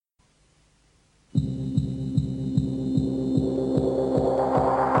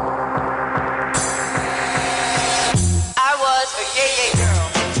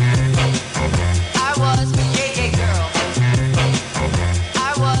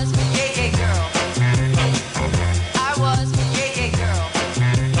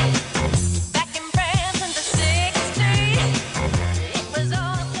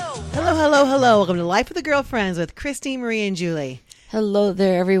Hello, welcome to Life with the Girlfriends with Christine, Marie, and Julie. Hello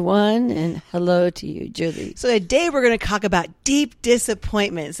there, everyone, and hello to you, Julie. So today we're going to talk about deep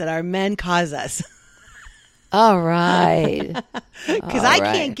disappointments that our men cause us. All right. Because I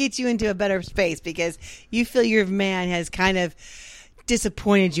can't get you into a better space because you feel your man has kind of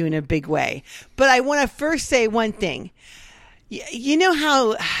disappointed you in a big way. But I want to first say one thing. You know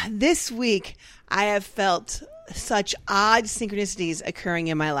how this week I have felt such odd synchronicities occurring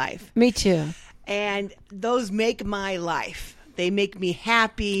in my life. Me too. And those make my life. They make me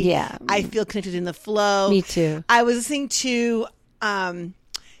happy. Yeah. I feel connected in the flow. Me too. I was listening to Dana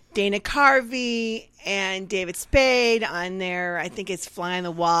Carvey and David Spade on their, I think it's Fly on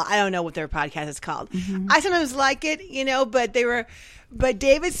the Wall. I don't know what their podcast is called. Mm-hmm. I sometimes like it, but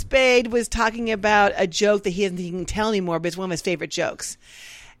David Spade was talking about a joke that he doesn't think he can tell anymore, but it's one of his favorite jokes.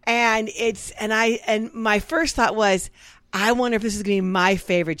 And my first thought was, I wonder if this is going to be my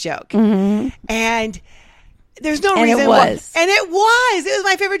favorite joke. Mm-hmm. And there's no reason. It was. And it was. It was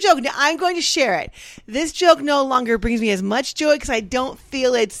my favorite joke. Now, I'm going to share it. This joke no longer brings me as much joy because I don't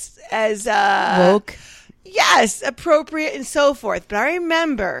feel it's as woke. Yes, appropriate and so forth. But I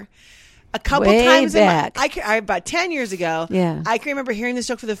remember a couple Way times back. about 10 years ago, Yeah. I can remember hearing this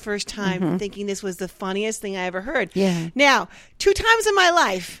joke for the first time, thinking this was the funniest thing I ever heard. Yeah. Now, 2 times in my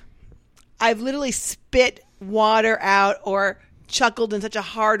life, I've literally spit water out or chuckled in such a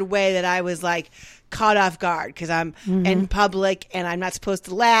hard way that I was like caught off guard because I'm in public and I'm not supposed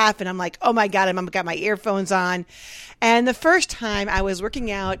to laugh. And I'm like, oh my God, I've got my earphones on. And the first time I was working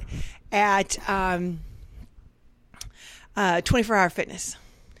out at 24 Hour Fitness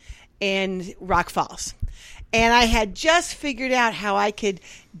in Rock Falls. And I had just figured out how I could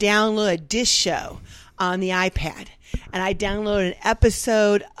download a dish show on the iPad. And I downloaded an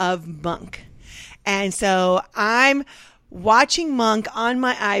episode of Monk. And so I'm watching Monk on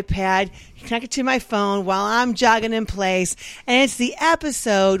my iPad, connected to my phone while I'm jogging in place. And it's the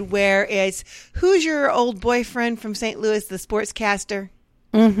episode where it's, who's your old boyfriend from St. Louis, the sportscaster?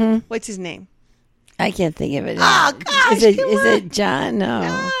 Mm-hmm. What's his name? I can't think of it. Oh, gosh. Is it John? No.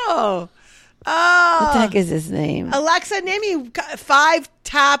 No. What the heck is his name? Alexa, name me 5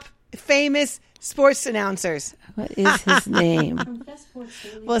 top famous sports announcers. What is his name?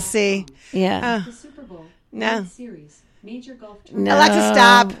 We'll see. Yeah. The Super Bowl. No. Series. Major golf tournament. No. Alexa,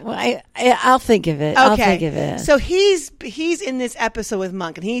 stop. Well, I'll think of it. Okay. I'll think of it. So he's in this episode with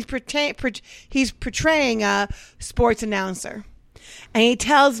Monk, and he's portraying a sports announcer, and he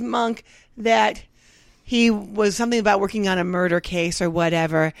tells Monk that he was something about working on a murder case or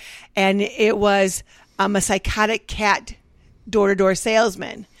whatever, and it was a psychotic cat door-to-door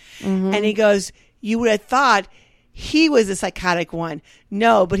salesman, and he goes, "You would have thought he was a psychotic one.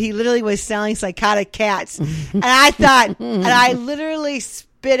 No, but he literally was selling psychotic cats." And I thought, and I literally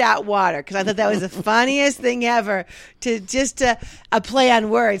spit out water because I thought that was the funniest thing ever to a play on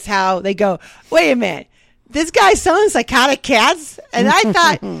words, how they go, wait a minute, this guy's selling psychotic cats? And I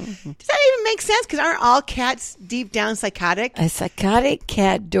thought, does that even make sense? Because aren't all cats deep down psychotic? A psychotic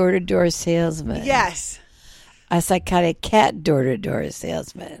cat door-to-door salesman. Yes. A psychotic cat door-to-door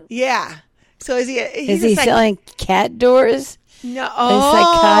salesman. Yeah. So is he? Is he selling cat doors? No,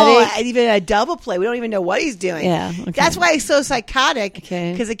 psychotic? Even a double play. We don't even know what he's doing. Yeah, okay. That's why he's so psychotic.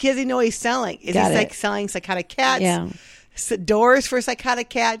 Okay. Because the kids didn't know what he's selling. Is Got he it. selling psychotic cats? Yeah. Doors for psychotic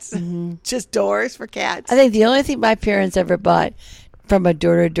cats? Just doors for cats? I think the only thing my parents ever bought from a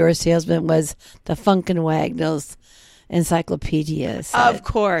door-to-door salesman was the Funk and Wagnalls encyclopedia set. Of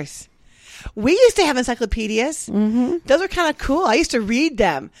course. We used to have encyclopedias. Mm-hmm. Those are kind of cool. I used to read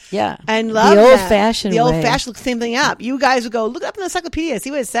them. Yeah. And love the them. old-fashioned The way. old-fashioned, look the same thing up. You guys would go, look it up in the encyclopedia, see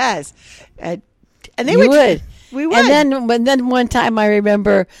what it says. And they You would. We would. And then one time I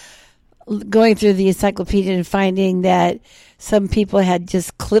remember going through the encyclopedia and finding that some people had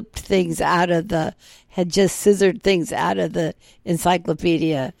just clipped things had just scissored things out of the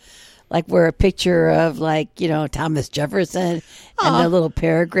encyclopedia. Like where a picture of Thomas Jefferson and the little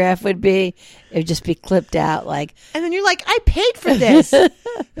paragraph would be, it would just be clipped out like. And then you're like, I paid for this. Who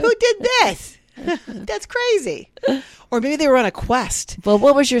did this? That's crazy. Or maybe they were on a quest. Well,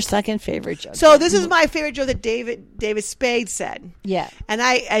 what was your second favorite joke? So this is my favorite joke that David Spade said. Yeah. And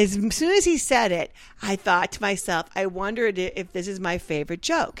as soon as he said it, I thought to myself, I wondered if this is my favorite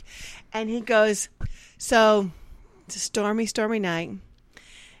joke. And he goes, so it's a stormy, stormy night.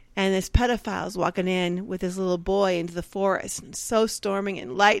 And this pedophile's walking in with his little boy into the forest. And it's so storming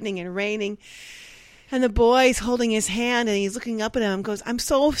and lightning and raining. And the boy's holding his hand and he's looking up at him and goes, I'm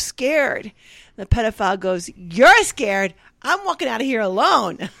so scared. And the pedophile goes, you're scared? I'm walking out of here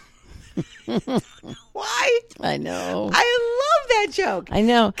alone. Why? I know. I love that joke. I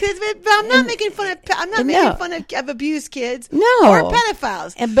know. Because I'm not making fun of. I'm not making fun of abused kids. No. Or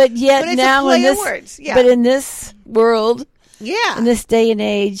pedophiles. But yet But it's now a play in this, of words. Yeah. but in this world, Yeah. in this day and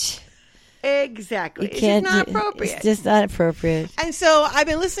age, Exactly. It's just can't. not appropriate. It's just not appropriate. And so I've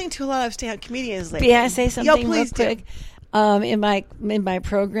been listening to a lot of stand-up comedians lately. May I say something real please do. quick? In my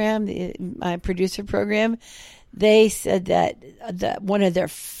program, my producer program, they said that one of their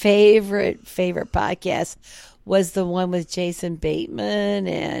favorite podcasts was the one with Jason Bateman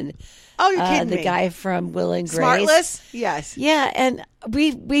and Oh, you're kidding the me. guy from Will and Grace. Smartless? Yes. Yeah, and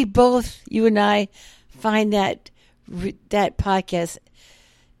we both, you and I, find that podcast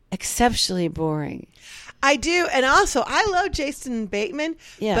exceptionally boring. I do. And also, I love Jason Bateman.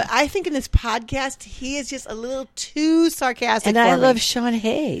 Yeah. But I think in this podcast, he is just a little too sarcastic And for I me. love Sean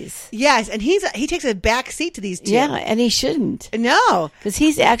Hayes. Yes. And he takes a back seat to these two. Yeah, and he shouldn't, No. because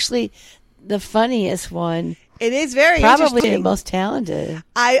he's actually the funniest one, It is very probably the interesting. most talented.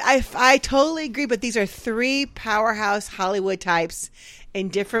 I totally agree, but these are three powerhouse Hollywood types in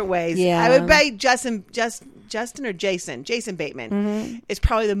different ways. Yeah. I would bet Justin or Jason Bateman is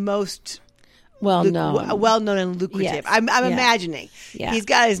probably the most Well known. well-known and lucrative. Yes. I'm Yeah. imagining. Yeah. He's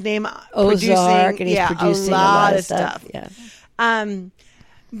got his name Ozark, producing, and he's producing a lot of stuff. stuff. Yeah.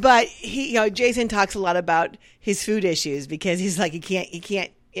 But Jason talks a lot about his food issues because he's like he can't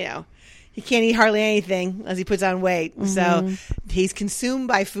eat hardly anything unless he puts on weight. So he's consumed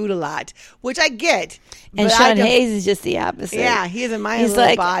by food a lot, which I get. And but I Sean don't- Hayes is just the opposite. yeah, he is a mind He's little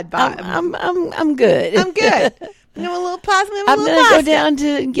like, bod. I'm good. I'm good. A little pasta. I'm a little going to go pasta. down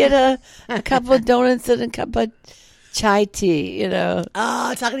to get a couple of donuts and a cup of chai tea,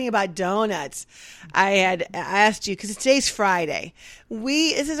 Oh, talking about donuts. I asked you because today's Friday.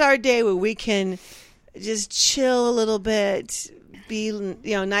 This is our day where we can just chill a little bit, be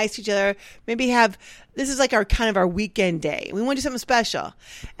nice to each other. Maybe this is like our weekend day. We want to do something special,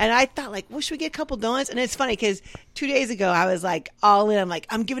 and I thought well, should we get a couple donuts? And it's funny because 2 days ago I was like all in. I'm like,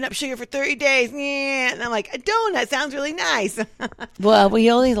 I'm giving up sugar for 30 days, yeah. And I'm like, a donut sounds really nice. Well,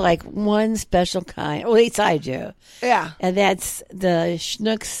 we only like one special kind. Well, at least I do. Yeah. And that's the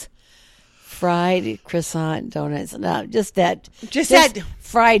Schnucks fried croissant donuts. No, just that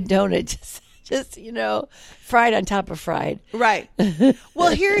fried donut. Just fried on top of fried. Right.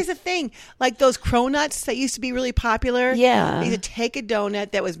 Well, here's the thing. Like those cronuts that used to be really popular. Yeah. They used to take a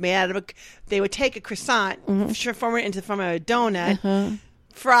donut that was made out of they would take a croissant, form it into a donut,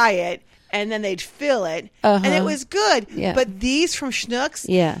 fry it, and then they'd fill it. And it was good. Yeah. But these from Schnucks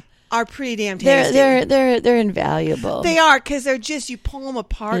are pretty damn tasty. They're invaluable. They are, because they're just, you pull them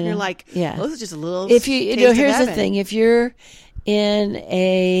apart and you're like, yeah. oh, this is just a little If you taste of here's the heaven. thing. If you're in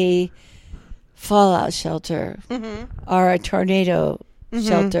a fallout shelter or a tornado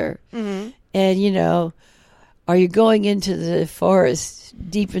shelter, and are you going into the forest,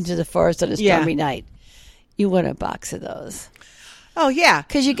 deep into the forest on a stormy night, you want a box of those. Oh, yeah.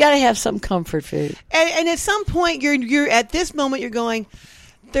 Because you got to have some comfort food. And at some point, you're at this moment, you're going,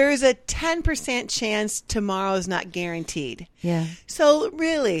 there's a 10% chance tomorrow's not guaranteed. Yeah. So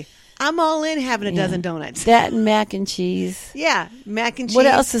really, I'm all in having a dozen donuts. That and mac and cheese. Yeah, mac and cheese. What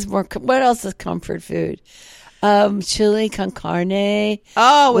else is comfort food? Chili con carne.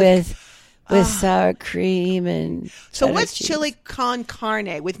 Oh, with sour cream and so cheddar what's cheese. chili con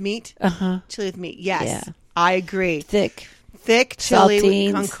carne with meat? Chili with meat. Yes, Yeah. I agree. Thick Chili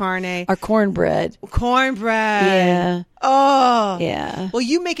saltines con carne. or cornbread. Cornbread. Yeah. Oh. Yeah. Well,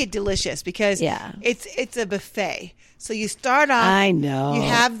 you make it delicious because Yeah. it's a buffet. So you start off. I know. You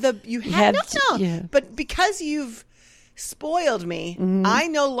have no. yeah. But because you've spoiled me, I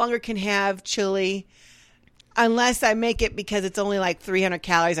no longer can have chili unless I make it because it's only like 300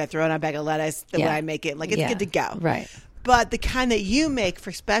 calories. I throw in a bag of lettuce the way I make it. Like it's good to go. Right. But the kind that you make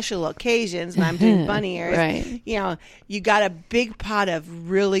for special occasions, when I'm doing bunny ears, Right. You got a big pot of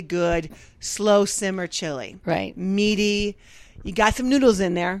really good slow simmer chili. Right. Meaty. You got some noodles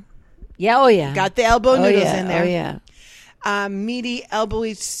in there. Yeah. Oh yeah. Got the elbow noodles in there. Oh yeah. Meaty,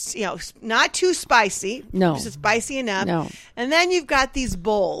 elbowy, not too spicy. No. Just spicy enough. No. And then you've got these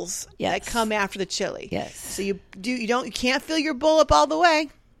bowls that Yes. come after the chili. Yes. So you can't fill your bowl up all the way.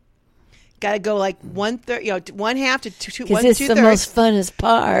 Got to go like 1/3, 1/2 to 2/3. Because it's the most funnest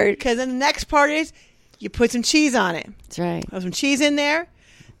part. Because then the next part is you put some cheese on it. That's right. Put some cheese in there.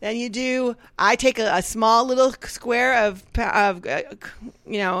 Then I take a small little square of A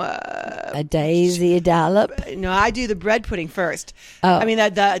daisy, a dollop. no, I do the bread pudding first. Oh. I mean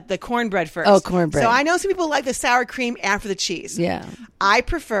the cornbread first. Oh, cornbread. So I know some people like the sour cream after the cheese. Yeah. I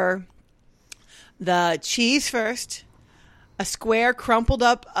prefer the cheese first, a square crumpled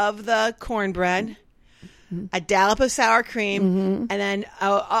up of the cornbread, a dollop of sour cream, and then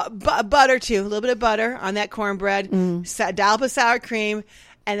butter too, a little bit of butter on that cornbread, a dollop of sour cream,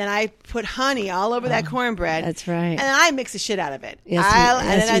 and then I put honey all over that cornbread. That's right. And then I mix the shit out of it.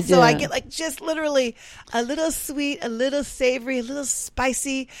 Yes, So I get like just literally a little sweet, a little savory, a little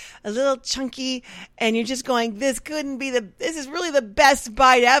spicy, a little chunky, and you're just going, this is really the best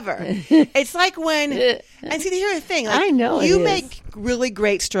bite ever. It's like when, and see, here's the thing. Like, I know it you is. make really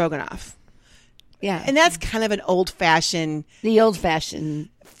great stroganoff. Yeah. And that's kind of an old-fashioned, The old-fashioned.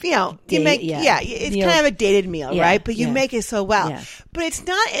 it's The kind old- of a dated meal, Yeah, right? But you yeah. make it so well. Yeah. But it's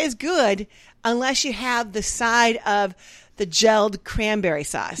not as good unless you have the side of the gelled cranberry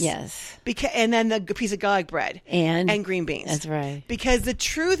sauce. Yes. And then the piece of garlic bread. And green beans. That's right. Because the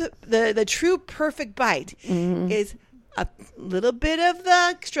true perfect bite Mm-hmm. is a little bit of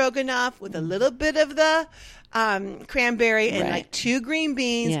the stroganoff with a little bit of the cranberry and Right. like 2 green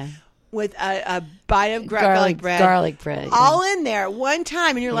beans. Yeah. With a bite of garlic bread. Garlic bread. Yeah. All in there one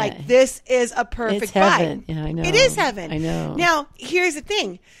time. And you're like, this is a perfect It's bite. heaven. Yeah, I know. It is heaven. I know. Now, here's the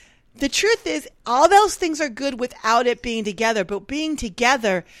thing. The truth is, all those things are good without it being together. But being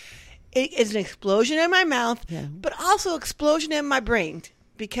together, it is an explosion in my mouth, Yeah. but also explosion in my brain.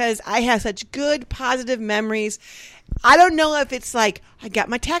 Because I have such good, positive memories. I don't know if it's like, I got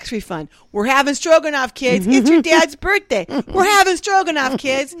my tax refund. We're having stroganoff, kids. It's your dad's birthday. We're having stroganoff,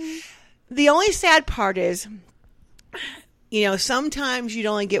 kids. The only sad part is, sometimes you'd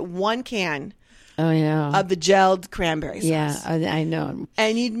only get 1 can Oh, yeah. of the gelled cranberry sauce. Yeah, I know.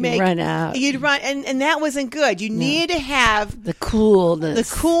 And you'd Run out. and that wasn't good. You needed to have The coolness.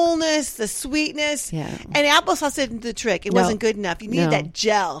 the coolness, the sweetness. Yeah. And applesauce isn't the trick. It No. wasn't good enough. You needed No. that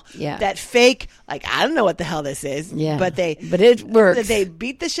gel. Yeah. That fake, like, I don't know what the hell this is. Yeah. But it works. they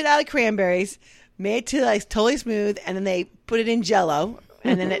beat the shit out of cranberries, made it to like totally smooth, and then they put it in Jello,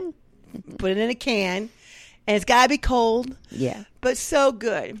 and then put it in a can, and it's got to be cold. Yeah. But so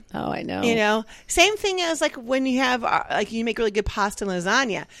good. Oh, I know. Same thing as like when you have like you make really good pasta and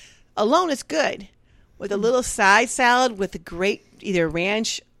lasagna. Alone, it's good. With a little side salad with a great either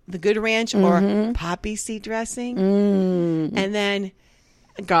ranch, the good ranch, or poppy seed dressing, and then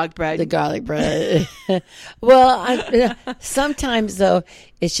garlic bread. The garlic bread. Well, sometimes though,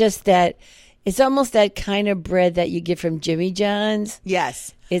 it's just that it's almost that kind of bread that you get from Jimmy John's.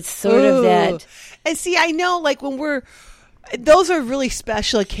 Yes. It's sort of that. And see, I know, like when those are really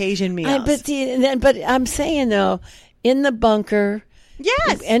special occasion meals. But I'm saying though, in the bunker,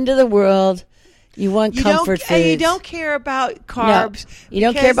 yes, end of the world, you want comfort food. And you don't care about carbs. No, you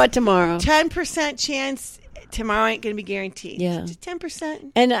don't care about tomorrow. 10% chance tomorrow ain't going to be guaranteed. Yeah. Just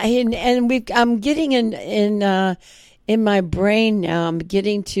 10%. And I'm getting in my brain now. I'm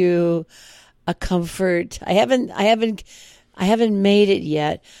getting to a comfort. I haven't made it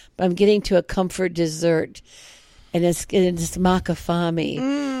yet, but I'm getting to a comfort dessert, and it's makafami.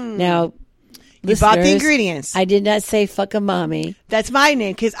 Now, You bought the listeners, ingredients. I did not say fuckamami. That's my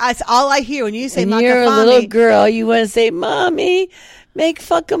name because that's all I hear when you say And makafami. you're a little girl. You want to say, "Mommy, make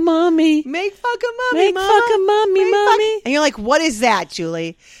fuckamami." Make fuckamami, Make Mama. fuckamami, Make fuck- Mommy. And you're like, what is that,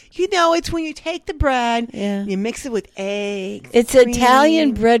 Julie? It's when you take the bread, Yeah. you mix it with eggs. It's cream.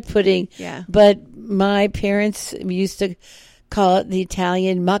 Italian bread pudding. Yeah. But my parents used to call it the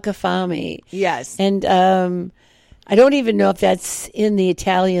Italian makafami. Yes. And I don't even know if that's in the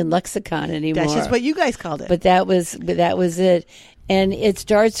Italian lexicon anymore. That's just what you guys called it. But that was it. And it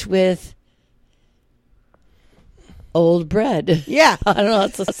starts with old bread. Yeah. I don't know how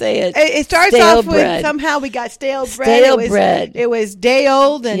to say it. It starts Stale off with bread. somehow we got stale bread. Stale bread. It was day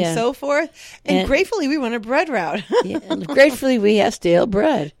old and Yeah. so forth. And And- gratefully, we went a bread route. Yeah, and gratefully, we have stale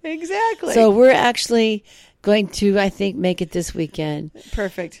bread. Exactly. So we're actually going to, I think, make it this weekend.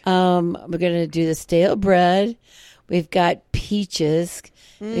 perfect. We're going to do the stale bread. We've got peaches.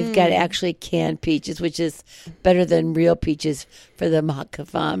 We've got actually canned peaches, which is better than real peaches for the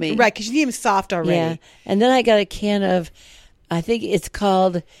makafami. Right, because you need them soft already. Yeah. And then I got a can of, I think it's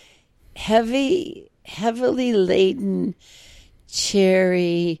called heavily laden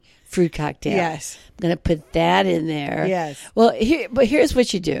cherry fruit cocktail. Yes. I'm going to put that in there. Yes. Well, here's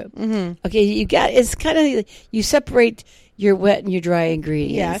what you do. Mm-hmm. Okay, it's kind of, you separate your wet and your dry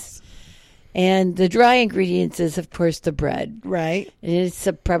ingredients. Yes. And the dry ingredients is, of course, the bread. Right. And it's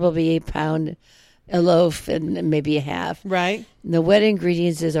probably £1 a loaf and maybe a half. Right. And the wet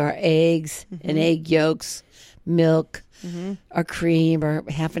ingredients is our eggs and egg yolks, milk, our cream, or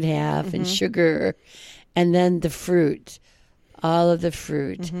half and half, and sugar, and then the fruit, all of the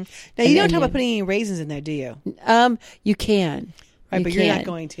fruit. Now, you don't talk about putting any raisins in there, do you? You can, Right, You but you're not can.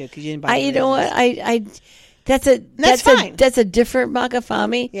 going to because you didn't buy the You know raisins. what? That's fine. That's a different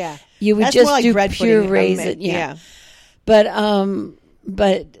makafami. Yeah. You would That's just more like do bread pure pudding, raisin. yeah. But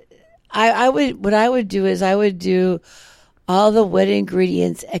I would, what I would do is I would do all the wet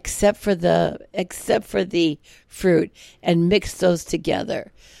ingredients except for the fruit and mix those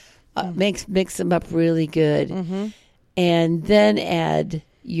together. Mix them up really good, and then add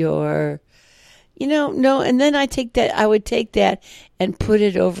your, and then I would take that and put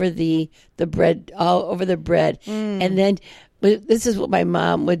it over the bread, all over the bread, and then this is what my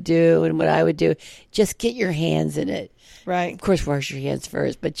mom would do and what I would do. Just get your hands in it. Right. Of course, wash your hands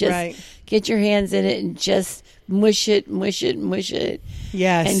first, but just Right. get your hands in it and just mush it,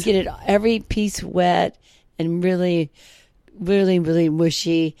 Yes. and get it every piece wet and really, really, really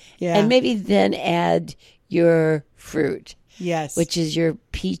mushy. Yeah. And maybe then add your fruit, Yes. which is your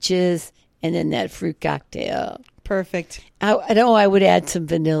peaches and then that fruit cocktail. Perfect. I know I would add some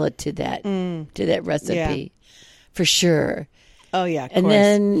vanilla to that recipe for sure. Oh, yeah, of And course.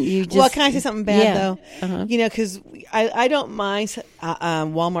 then you just... Well, can I say something bad, though? Uh-huh. Because I don't mind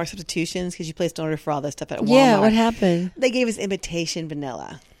Walmart substitutions because you placed an order for all this stuff at Walmart. Yeah, what happened? They gave us imitation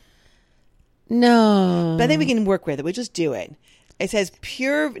vanilla. No. But I think we can work with it. We just do it. It says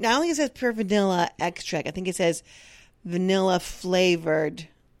pure, not only it says pure vanilla extract, I think it says vanilla flavored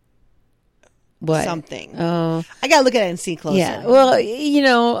What? something. Oh. I got to look at it and see closer. Yeah. Well,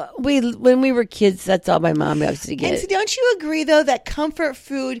 when we were kids, that's all my mom used to get. And so don't you agree, though, that comfort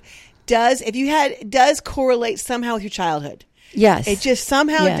food does correlate somehow with your childhood? Yes. It just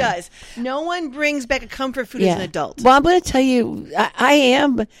somehow Yeah. does. No one brings back a comfort food as an adult. Well, I'm going to tell you, I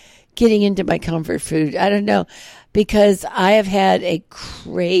am getting into my comfort food. I don't know, because I have had a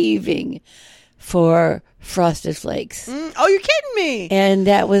craving for Frosted Flakes. Oh, you're kidding me. And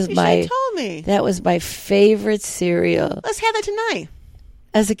that was You should my have told me. that was my favorite cereal Let's have that tonight.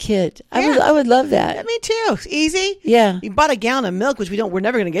 as a kid. Yeah. I would love that. Me too. It's easy. Yeah. You bought a gallon of milk, which we're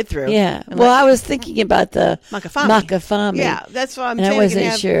never going to get through. Yeah. And Well, I was thinking about the Makafami. Yeah, that's what I'm and saying. I we wasn't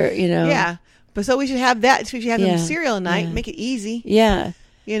can have- sure, Yeah. But so we should have that. So we should have Yeah. some cereal tonight. Yeah. Make it easy. Yeah.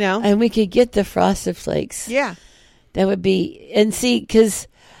 And we could get the Frosted Flakes. Yeah. That would be, and see, because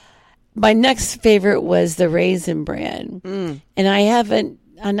my next favorite was the Raisin Bran. And I haven't,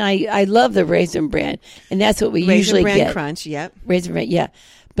 and I love the Raisin Bran. And that's what we Raisin usually Bran get. Crunch. Yep. Raisin Bran, yeah.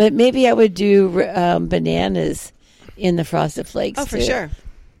 But maybe I would do bananas in the Frosted Flakes. Oh, for too. sure.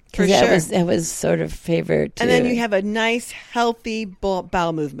 For 'Cause sure. that was sort of favorite too. And then you have a nice, healthy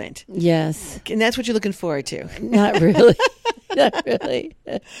bowel movement. Yes. And that's what you're looking forward to. Not really. Not really.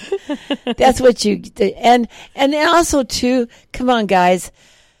 That's what you and also too. Come on, guys.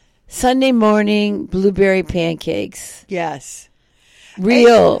 Sunday morning blueberry pancakes. Yes.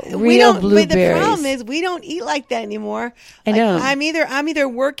 Real We don't, blueberries. But the problem is we don't eat like that anymore. I know. I'm either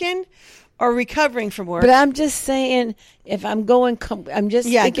working or recovering from work. But I'm just saying, if I'm going, I'm just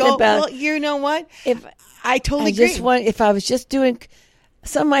thinking about. Well, you know what? If I totally I agree. just want, if I was just doing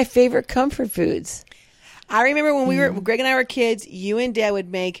some of my favorite comfort foods. I remember when Greg and I were kids, you and Dad would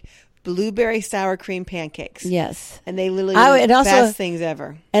make blueberry sour cream pancakes. Yes. And they literally I were would the also- best things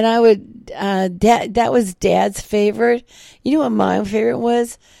ever. And I would, that was Dad's favorite. You know what my favorite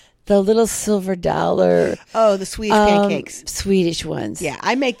was? The little silver dollar Oh, the Swedish pancakes. Swedish ones. Yeah,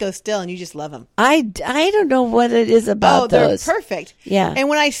 I make those still, and you just love them. I don't know what it is about they're those. perfect. Yeah. And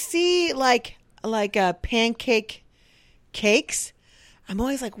when I see like pancake cakes, I'm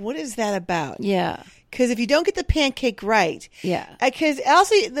always like, what is that about? Yeah. Because if you don't get the pancake right, Yeah. Because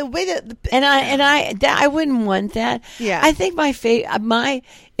also the way that I wouldn't want that. Yeah. I think if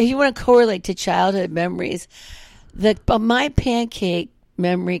you want to correlate to childhood memories, my pancake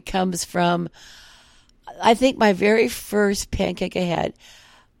memory comes from, I think my very first pancake I had,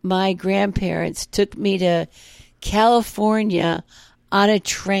 my grandparents took me to California on a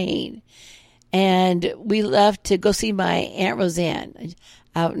train, and we left to go see my Aunt Roseanne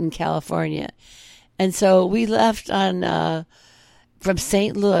out in California. And so we left from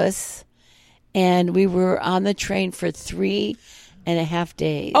St. Louis, and we were on the train for 3.5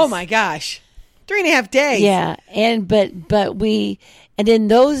 days. oh my gosh, 3.5 days. Yeah, and in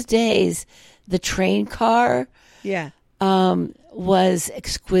those days, the train car Yeah. was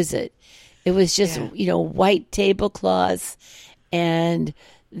exquisite. It was just white tablecloths, and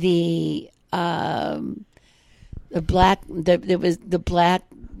the black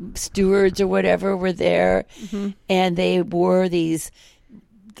stewards or whatever were there, and they wore these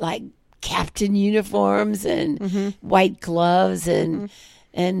like captain uniforms and white gloves and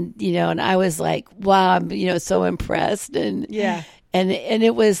I was like, wow, I'm so impressed, and Yeah. and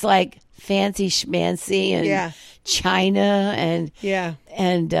it was like fancy schmancy and Yeah. China and Yeah.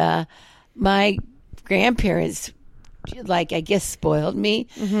 and my grandparents, like, I guess, spoiled me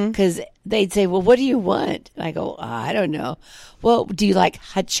because they'd say, well, what do you want? And I go, I don't know. Well, do you like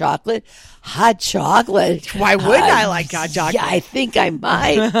hot chocolate? Hot chocolate. Why wouldn't I like hot chocolate? Yeah, I think I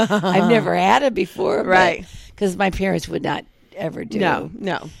might. I've never had it before. Right. Because my parents would not ever do.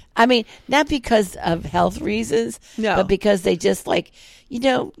 No. I mean, not because of health reasons, No. but because they just like,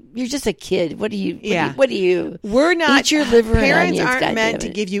 you're just a kid. What do you? Yeah. What do you? We're not. Eat your liver and Parents onions, aren't meant to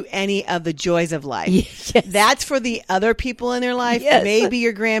goddammit. give you any of the joys of life. Yes. That's for the other people in their life. Yes. Maybe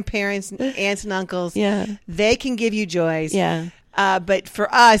your grandparents, aunts and uncles. Yeah. They can give you joys. Yeah. But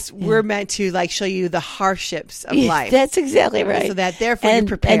for us, we're meant to like show you the hardships of life. That's exactly right. So that therefore you're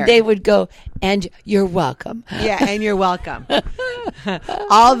prepared. And they would go, and you're welcome. Yeah, and you're welcome.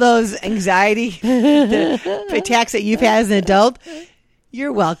 All those anxiety the attacks that you've had as an adult,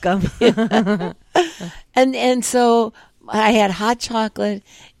 you're welcome. And so I had hot chocolate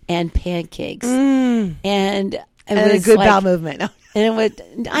and pancakes, and it And was a good like, bowel movement. And it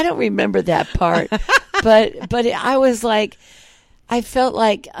would, I don't remember that part, but I was like, I felt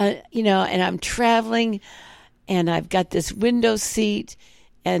like, and I'm traveling, and I've got this window seat,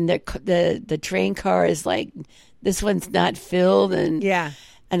 and the train car is like, this one's not filled, and Yeah.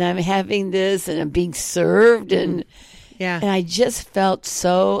 and I'm having this, and I'm being served, and Yeah. I just felt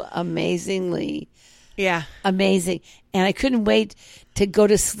so amazingly Yeah. amazing, and I couldn't wait to go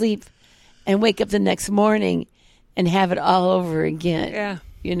to sleep and wake up the next morning and have it all over again. Yeah.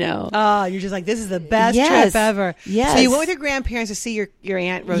 Oh, you're just like, this is the best Yes. trip ever. Yes. So you went with your grandparents to see your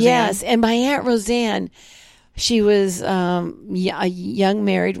Aunt Roseanne. yes. And my Aunt Roseanne, she was a young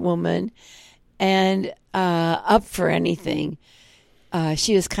married woman and up for anything.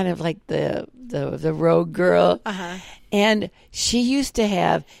 She was kind of like the rogue girl. Uh-huh. And she used to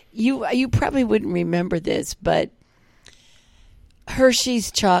have, you probably wouldn't remember this, but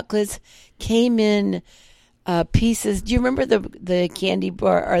Hershey's chocolates came in pieces. Do you remember the candy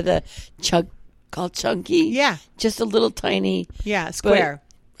bar or the called Chunky? Yeah. Just a little tiny. Yeah, square.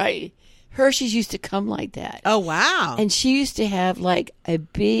 Right. Hershey's used to come like that. Oh, wow. And she used to have like a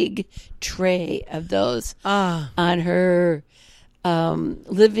big tray of those on her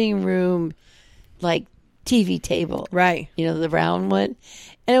living room, like TV table. Right. The round one.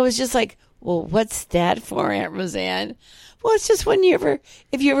 And it was just like, well, what's that for, Aunt Roseanne? Well, it's just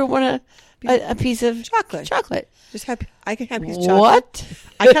if you ever want a piece of chocolate. Just I can have a piece of chocolate. What?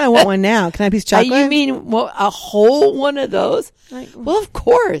 I kind of want one now. Can I have a piece of chocolate? You mean a whole one of those? Well, of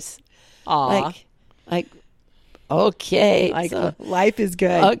course. Aw. Like, okay. Like, so, life is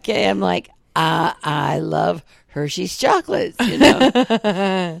good. okay. I'm like, I love Hershey's chocolates, Did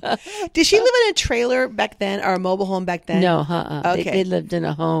she live in a trailer back then or a mobile home back then? No, Okay. They lived in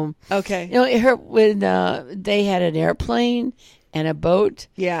a home. Okay. When they had an airplane and a boat,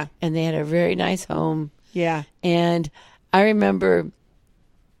 Yeah. and they had a very nice home. Yeah. And I remember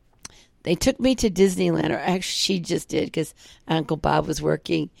they took me to Disneyland, or actually she just did because Uncle Bob was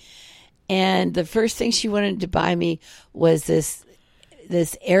working. And the first thing she wanted to buy me was this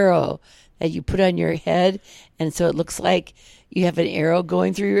arrow that you put on your head, and so it looks like you have an arrow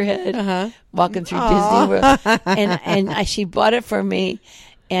going through your head, walking through Disney World. And she bought it for me,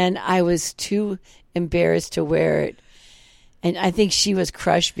 and I was too embarrassed to wear it. And I think she was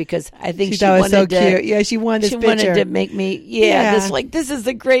crushed because I think she thought it wanted was so to, cute. Yeah, she wanted this she picture. wanted to make me, Yeah. this is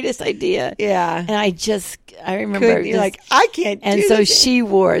the greatest idea. Yeah. And I remember You're just- like, I can't and do so this. she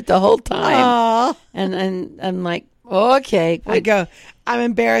wore it the whole time. Aw. And I'm like, okay. I go, I'm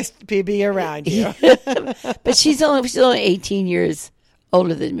embarrassed to be around you. But she's only 18 years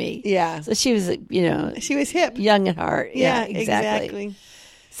older than me. Yeah. So she was, She was hip. young at heart. Yeah, exactly. exactly.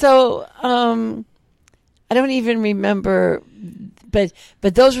 So, I don't even remember, but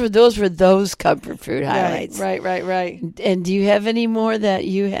those were those comfort food highlights. Right. And do you have any more that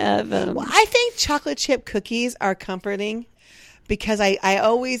you have? Well, I think chocolate chip cookies are comforting because I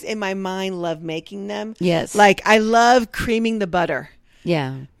always in my mind love making them. Yes. Like I love creaming the butter. Yeah.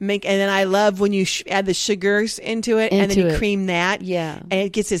 And then I love when you add the sugars into it and then Into you it. cream that. Yeah. And it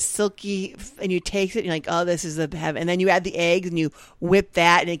gets this silky, and you taste it and you're like, oh, this is the heaven. And then you add the eggs and you whip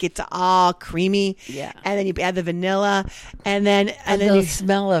that and it gets all creamy. Yeah. And then you add the vanilla and then And you the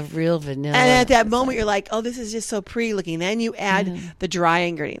smell of real vanilla. and at that moment, you're like, oh, this is just so pretty looking. Then you add Mm-hmm. the dry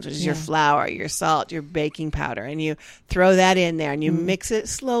ingredients, which is your flour, your salt, your baking powder, and you throw that in there and you Mm-hmm. mix it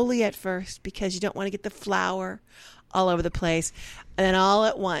slowly at first because you don't want to get the flour all over the place. And then all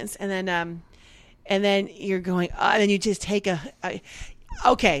at once. And then you're going, and then you just take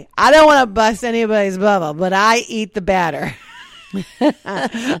okay, I don't want to bust anybody's bubble, but I eat the batter.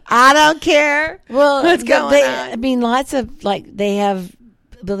 I don't care. Well, what's going on. I mean, lots of they have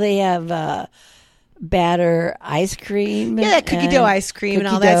batter ice cream. Yeah, that cookie dough ice cream and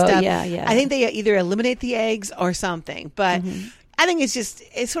all cookie that dough, stuff. Yeah. I think they either eliminate the eggs or something. But I think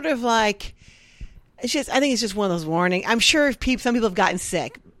it's sort of like, I think it's just one of those warnings. I'm sure some people have gotten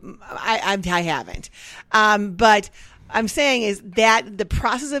sick. I haven't. But I'm saying is that the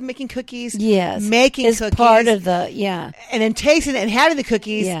process of making cookies, making is cookies, part of the, and then tasting it and having the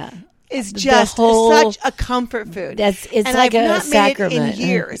cookies, is just such a comfort food. It's and like I've a not sacrament. made it in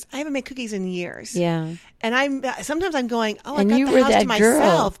years. I haven't made cookies in years. Yeah. And sometimes I'm going, I And got you the were house that to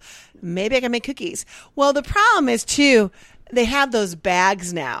myself. girl. Maybe I can make cookies. Well, the problem is too, they have those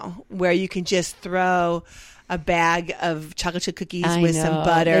bags now where you can just throw a bag of chocolate chip cookies with some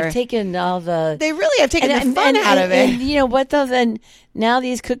butter. They've taken all the. They really have taken the fun out of it. And you know what though? Then now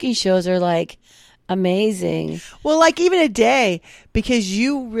these cookie shows are like amazing. Well, like even a day, because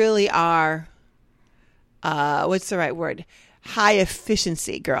you really are, what's the right word? High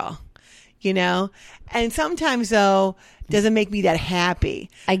efficiency girl, you know? And sometimes though, doesn't make me that happy.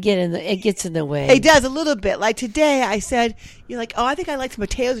 It gets in the way. It does a little bit. Like today I said, you're like, I think I like some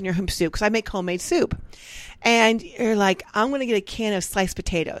potatoes in your home soup because I make homemade soup. And you're like, I'm going to get a can of sliced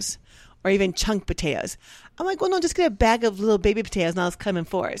potatoes or even chunk potatoes. I'm like, well, no, just get a bag of little baby potatoes and I'll just cut them in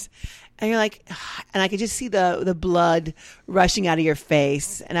fours. And you're like, and I could just see the blood rushing out of your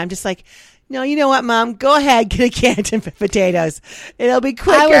face. And I'm just like, no, you know what, Mom? Go ahead, get a can of potatoes. It'll be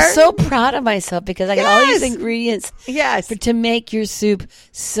quicker. I was so proud of myself because I got all these ingredients to make your soup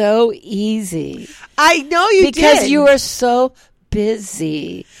so easy. I know you did. Because you were so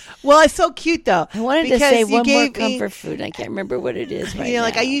busy. Well, it's so cute, though. I wanted to say one more comfort food. I can't remember what it is right now.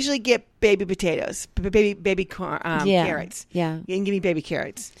 Like I usually get baby potatoes, baby corn, carrots. Yeah. You can give me baby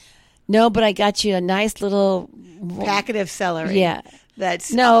carrots. No, but I got you a nice little packet of celery. Yeah.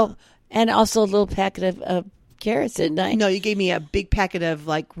 And also a little packet of carrots, didn't I? No, you gave me a big packet of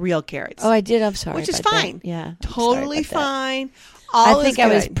like real carrots. Oh, I did. I'm sorry. Which is about fine. That. Yeah. Totally fine. I think I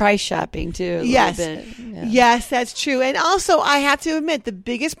was price shopping too. Yes. Yeah. Yes, that's true. And also, I have to admit, the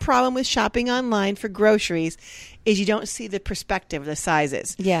biggest problem with shopping online for groceries is you don't see the perspective of the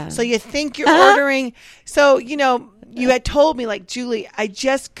sizes. Yeah. So you think you're ordering. So, you had told me, like, Julie, I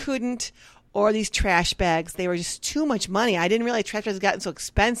just couldn't order these trash bags. They were just too much money. I didn't realize trash bags had gotten so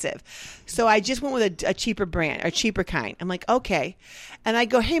expensive. So I just went with a cheaper brand, a cheaper kind. I'm like, okay. And I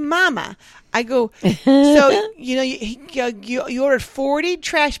go, hey, Mama. I go, so, you ordered 40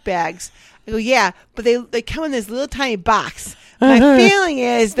 trash bags. I go, yeah, but they come in this little tiny box. My feeling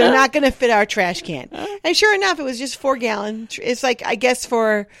is they're not going to fit our trash can. And sure enough, it was just 4 gallon. It's like, I guess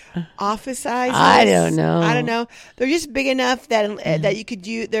for office size. I don't know. They're just big enough that you could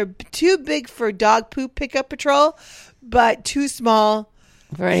use. They're too big for dog poop pickup patrol, but too small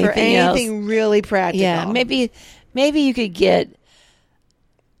for anything really practical. Yeah, maybe you could get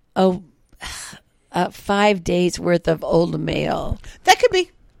a 5 days worth of Old Mail. That could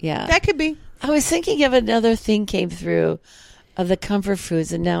be. Yeah, that could be. I was thinking of another thing came through of the comfort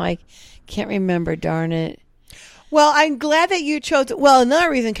foods, and now I can't remember. Darn it. Well, I'm glad that you chose. Well, another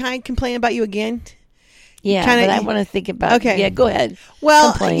reason. Can I complain about you again? Yeah, but I want to think about. Okay, yeah, go ahead.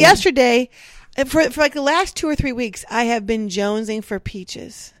 Well, complain. Yesterday, for like the last 2 or 3 weeks, I have been jonesing for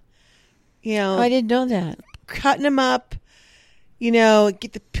peaches. I didn't know that. Cutting them up.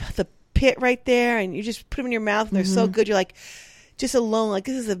 Get the pit right there, and you just put them in your mouth, and they're so good. You're like, just alone, like,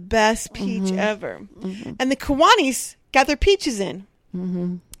 this is the best peach ever. Mm-hmm. And the Kiwanis got their peaches in.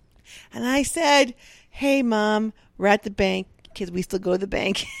 Mm-hmm. And I said, hey, Mom, we're at the bank, because we still go to the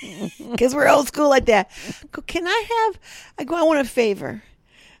bank, because we're old school like that. I go, I want a favor.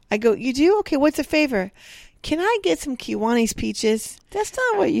 I go, you do? Okay, what's a favor? Can I get some Kiwanis peaches? That's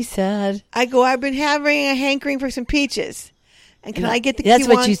not what you said. I go, I've been having a hankering for some peaches. And can I get the That's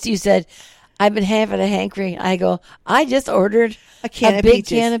Kiwanis? What you said. I've been having a hankering. I go, I just ordered a big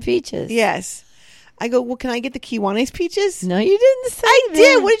can of peaches. Yes. I go, well, can I get the Kiwanis peaches? No, you didn't say I that.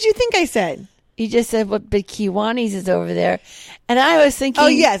 did. What did you think I said? You just said, what big Kiwanis is over there. And I was thinking. Oh,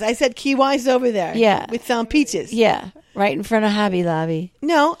 yes. I said Kiwanis is over there. Yeah. With some peaches. Yeah. Right in front of Hobby Lobby.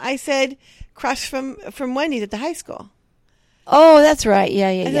 No, I said across from Wendy's at the high school. Oh, that's right. Yeah.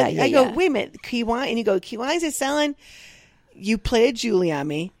 I go, wait a minute. Kiwanis. And you go, Kiwanis is selling. You played Julie on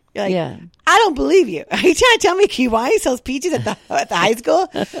me. You're like, yeah. I don't believe you. Are you trying to tell me Kiwanis sells peaches at the high school?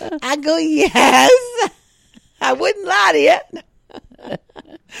 I go, yes. I wouldn't lie to you.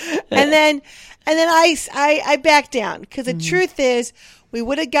 and then I backed down because the truth is we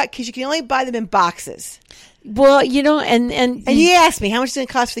would have got, because you can only buy them in boxes. Well, and he asked me how much does it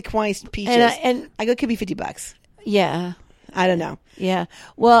cost for the Kiwanis peaches, and I go, it could be $50. Yeah, I don't know. Yeah.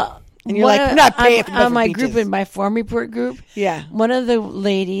 Well, And you're like, I'm not paying for on my peaches. group, in my farm report group. Yeah. One of the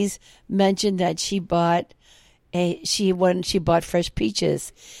ladies mentioned that she bought fresh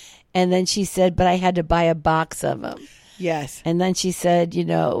peaches, and then she said, but I had to buy a box of them. Yes. And then she said, it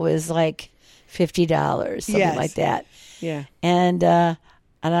was like $50, something Yes. like that. Yeah. And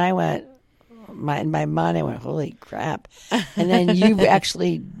I went, in my mind, I went, holy crap. And then you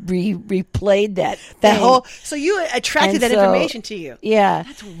actually replayed that thing. So you attracted And that so- information to you. Yeah.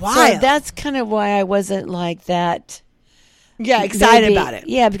 That's wild. So that's kind of why I wasn't like that. Yeah, excited Maybe- about it.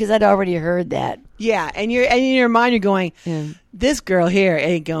 Yeah, because I'd already heard that. Yeah, and in your mind you're going, Yeah. this girl here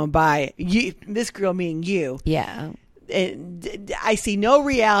ain't going to buy you. This girl meaning you. Yeah. And I see no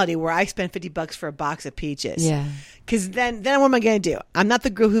reality where I spend $50 for a box of peaches. Yeah. Because then what am I going to do? I'm not the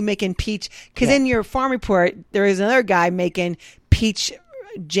girl who making peach. Because Yeah. in your farm report, there is another guy making peach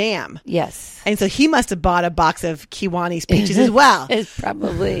jam. Yes. And so he must have bought a box of Kiwani's peaches as well. It's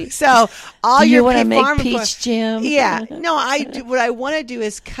probably. So all Do you your wanna make farm peach report- jam? Yeah. No, what I want to do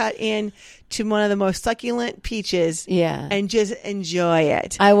is cut in to one of the most succulent peaches. Yeah. And just enjoy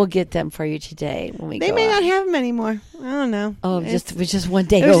it. I will get them for you today when we They go may out. not have them anymore. I don't know. Oh, It's just one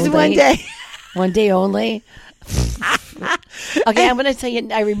day it was only. just one day. One day only. Okay, I'm going to tell you.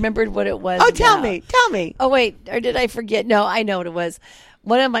 I remembered what it was. Oh, tell now. me. Tell me. Oh, wait. Or did I forget? No, I know what it was.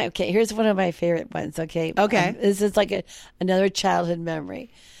 Here's one of my favorite ones. Okay. Okay. This is like another childhood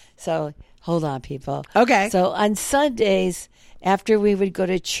memory. So hold on, people. Okay. So on Sundays, after we would go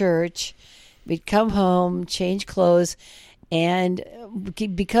to church, we'd come home, change clothes, and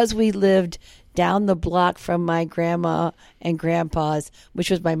because we lived down the block from my grandma and grandpa's, which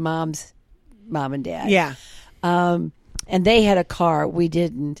was my mom's mom and dad. Yeah. And they had a car. We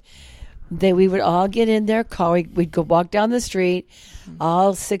didn't. We would all get in their car. We'd go walk down the street,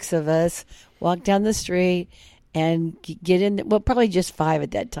 all 6 of us, walk down the street and get in. Well, probably just 5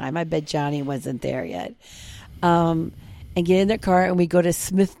 at that time. I bet Johnny wasn't there yet. And get in their car, and we go to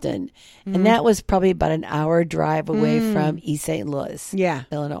Smithton. And that was probably about an hour drive away from East St. Louis, Yeah.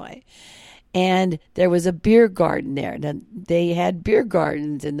 Illinois. And there was a beer garden there. Now, they had beer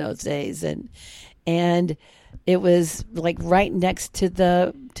gardens in those days, and it was like right next to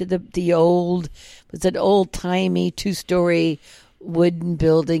the old, it was an old timey 2-story wooden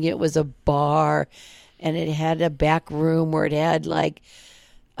building. It was a bar, and it had a back room where it had like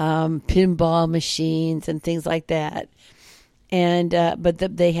pinball machines and things like that. And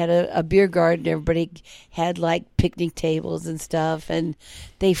they had a beer garden. Everybody had like picnic tables and stuff, and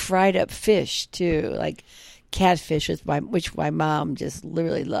they fried up fish too, like catfish, which my mom just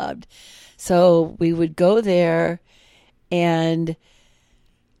literally loved. So we would go there, and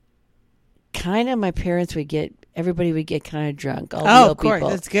kind of everybody would get kind of drunk. All the Oh, old of course. people.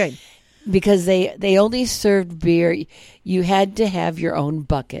 That's good. Because they only served beer. You had to have your own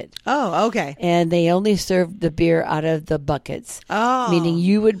bucket. Oh, okay. And they only served the beer out of the buckets. Oh. Meaning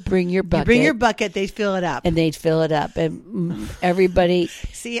you would bring your You bucket. bring your bucket, they fill it up. and they'd fill it up. And everybody,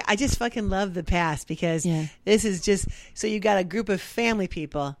 See, I just fucking love the past because Yeah. this is just so you got a group of family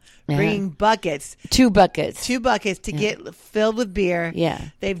people Yeah. bringing buckets, 2 buckets. 2 buckets to get filled with beer. Yeah.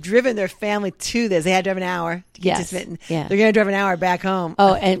 They've driven their family to this. They had to drive an hour to get to Yes. Smitten. Yeah. They're going to drive an hour back home.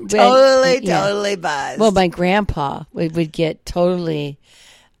 Oh, and Totally buzzed. Well, my grandpa would get totally.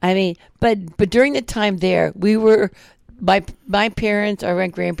 I mean, but during the time there, we were my parents or my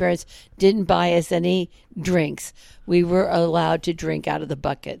grandparents didn't buy us any drinks. We were allowed to drink out of the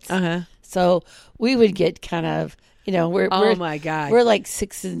buckets. Uh-huh. So we would get kind of, we're Oh, my God. we're like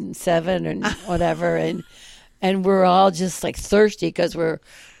 6 and 7 and whatever, and we're all just like thirsty because we're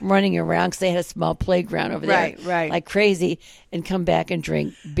running around because they had a small playground over there, Right. like crazy, and come back and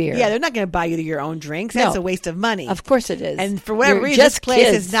drink beer. Yeah, they're not going to buy you your own drinks. That's No. a waste of money. Of course it is. And for whatever You're reason, this just place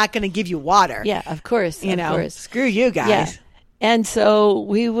kids. is not going to give you water. Yeah, of course. You of know, course. screw you guys. Yeah. And so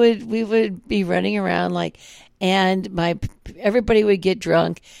we would be running around and everybody would get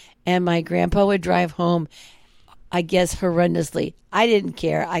drunk, and my grandpa would drive home, I guess horrendously. I didn't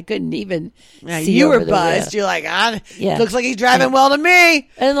care. I couldn't even Yeah, see you over were the buzzed. wheel. You're like, Yeah. looks like he's driving well to me.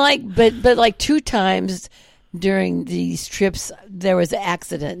 And but like 2 times during these trips, there was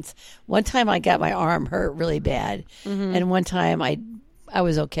accidents. One time I got my arm hurt really bad, and one time I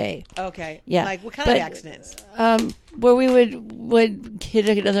was okay. Okay. Yeah. Like, what kind But- of accidents? Where we would hit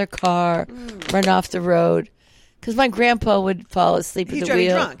another car, run off the road, because my grandpa would fall asleep at He's the driving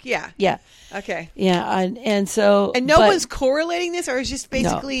wheel. drunk. Yeah. Yeah, Okay. yeah, and so And no but one's correlating this, or it's just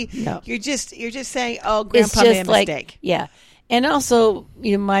basically no. you're just saying, "Oh, it's Grandpa made a just like mistake." yeah, and also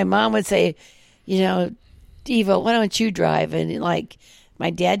my mom would say, Devo, why don't you drive? And like my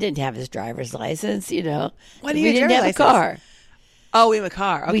dad didn't have his driver's license, Why didn't we you didn't drive have license? a car. Oh, we have a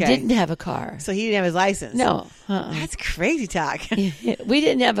car. Okay. We didn't have a car. So he didn't have his license. No. That's crazy talk. We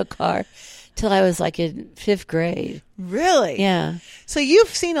didn't have a car till I was like in 5th grade. Really? Yeah. So you've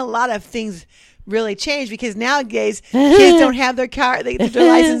seen a lot of things really change because nowadays kids don't have their car, their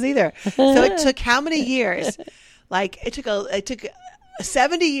license either. So it took how many years? Like it took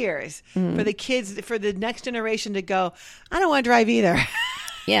 70 years for the kids, for the next generation to go, I don't want to drive either.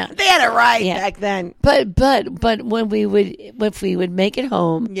 Yeah. They had it right back then. But when if we would make it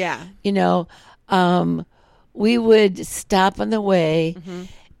home, Yeah. you know, we would stop on the way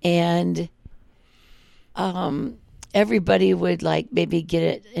and everybody would like maybe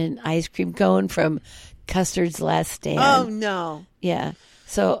get an ice cream cone from Custard's Last Stand. Oh no. Yeah.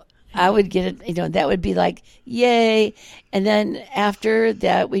 So I would get it, you know, that would be like, yay. And then after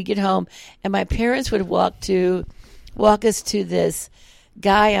that, we'd get home and my parents would walk us to this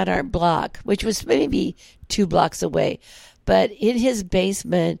guy on our block, which was maybe 2 blocks away. But in his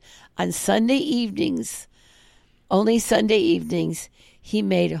basement on Sunday evenings, only Sunday evenings, he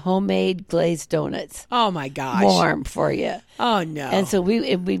made homemade glazed donuts. Oh my gosh. Warm for you. Oh no. And so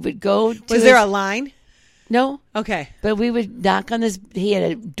we would go to Was there a line? No. Okay. But we would knock on this. He had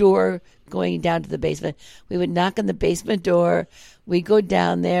a door going down to the basement. We would knock on the basement door. We'd go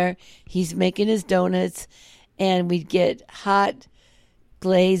down there. He's making his donuts, and we'd get hot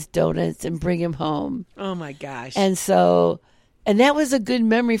glazed donuts and bring him home. Oh my gosh. And that was a good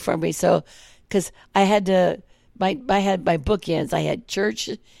memory for me. So, because I had my bookends. I had church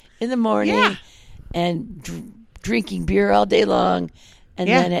in the morning and drinking beer all day long, and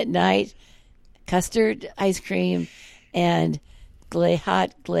then at night, custard ice cream and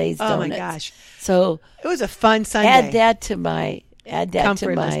hot glazed donuts. Oh my gosh. So it was a fun Sunday. add that to my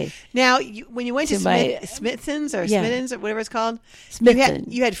Comfort list. Now, when you went to Smithson's or Smittens or whatever it's called,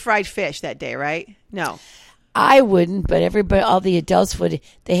 you had fried fish that day, right? No. I wouldn't, but all the adults would.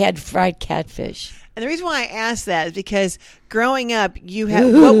 They had fried catfish. And the reason why I asked that is because growing up, you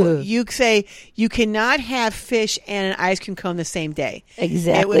say you cannot have fish and an ice cream cone the same day.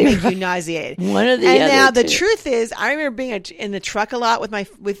 Exactly. It would make you nauseated. One or the other. And now the two. truth is, I remember being in the truck a lot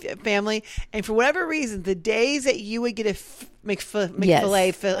with family, and for whatever reason, the days that you would get a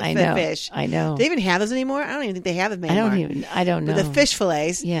McFillet fish. I know. Do they even have those anymore? I don't even think they have them anymore. I don't know. But the fish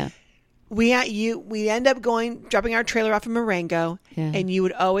fillets. Yeah. We end up dropping our trailer off in Marengo, and you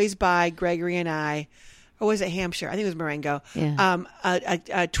would always buy Gregory and I, or was it Hampshire? I think it was Marengo. Yeah.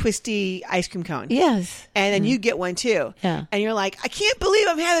 A twisty ice cream cone. Yes. And then you get one too. Yeah. And you're like, I can't believe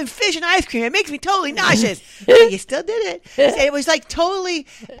I'm having fish and ice cream. It makes me totally nauseous. But you still did it. It was like totally,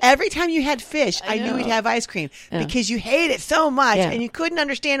 every time you had fish, I knew we'd have ice cream because you hated it so much and you couldn't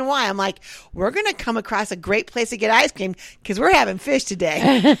understand why. I'm like, we're going to come across a great place to get ice cream because we're having fish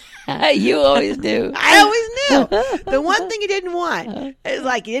today. You always knew. I always knew. The one thing you didn't want is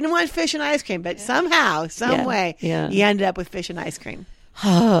like you didn't want fish and ice cream, but somehow, some way, you ended up with fish and ice cream.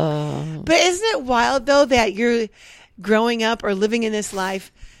 Oh. But isn't it wild though that you're growing up or living in this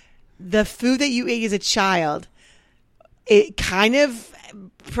life, the food that you ate as a child, it kind of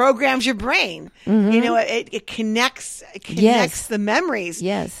programs your brain. Mm-hmm. You know, it connects the memories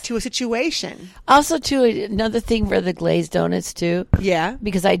to a situation. Also, too, another thing for the glazed donuts too. Yeah,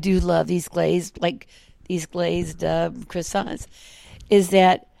 because I do love these glazed croissants. Is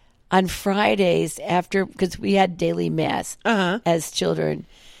that on Fridays because we had daily mass as children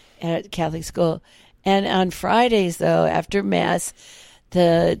at Catholic school, and on Fridays though after mass,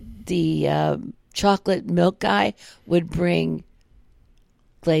 the chocolate milk guy would bring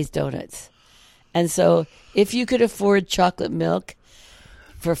glazed donuts. And so if you could afford chocolate milk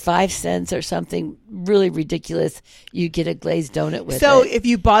for 5 cents or something really ridiculous, you get a glazed donut with it. So if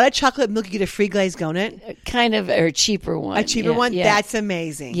you bought a chocolate milk, you get a free glazed donut? Kind of, or a cheaper one. A cheaper one? Yeah. That's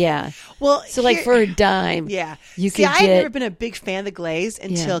amazing. Yeah. Well, so like for a dime. Yeah. You See, could I've never been a big fan of the glaze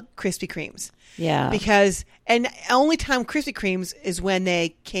until Krispy Kremes. Yeah. Because, and only time Krispy Kremes is when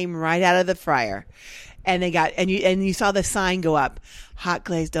they came right out of the fryer. And you saw the sign go up, hot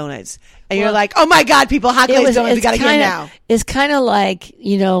glazed donuts. And you're like, oh my God, people, hot glazed donuts, we got to get them now. It's kind of like,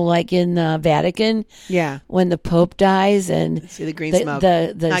 like in the Vatican. Yeah. When the Pope dies and. See the green smoke.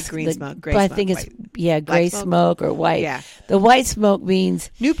 Not green smoke, gray smoke. I think it's, gray smoke or white. Yeah. The white smoke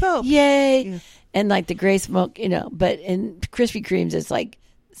means. New Pope. Yay. Yeah. And like the gray smoke, but in Krispy Kremes, it's like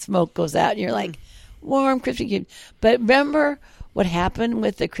smoke goes out and you're like, warm Krispy Kreme. But remember what happened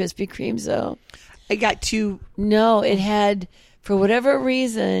with the Krispy Kremes though? It got too. No, it had, for whatever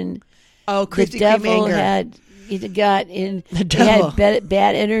reason. Oh, Krispy the devil Kreme anger. had. got in. The devil. had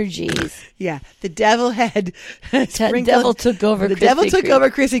bad energies. Yeah, the devil had The devil took over. The Krispy devil took Kreme. over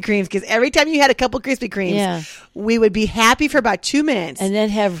Krispy Kremes because every time you had a couple Krispy Kremes, Yeah. we would be happy for about 2 minutes. and then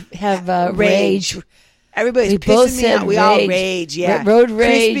have rage. Everybody's We both pissing me said out. We all rage. rage, yeah. Road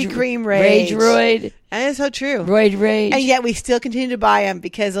rage. Krispy Kreme rage. Roid. And it's so true. Roid rage. And yet we still continue to buy them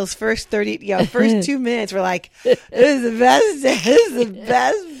because those first first 2 minutes, we're like, this is the best. This is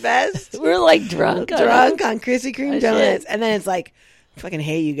the best. We're like drunk. Drunk on Krispy Kreme Oh, donuts. shit. And then it's like, I fucking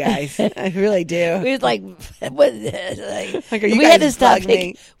hate you guys. I really do. We was like, what? Like, Are you we had to guys stop. bug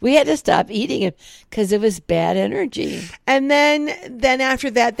me? We had to stop eating it because it was bad energy. And then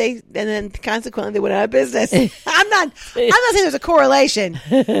after that, then consequently they went out of business. I'm not saying there's a correlation,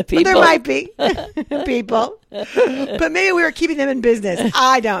 but there might be people. But maybe we were keeping them in business.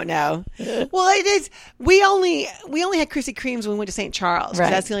 I don't know. Well, it is. We only had Krispy Kremes when we went to St. Charles. 'Cause Right.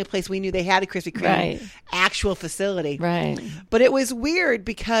 That's the only place we knew they had a Krispy Kreme Right. actual facility. Right. But it was weird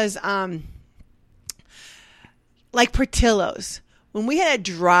because, like Portillo's, when we had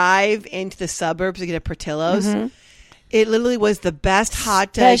to drive into the suburbs to get a Portillo's, it literally was the best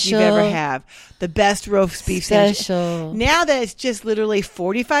hot dog you've ever Special. had, the best roast beef sandwich. Special. Now that it's just literally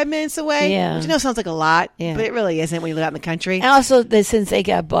 45 minutes away, Yeah. which I know sounds like a lot, Yeah. but it really isn't when you live out in the country. And also, since they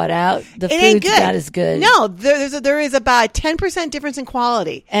got bought out, the It ain't food's good. not as good. No, there is about a 10% difference in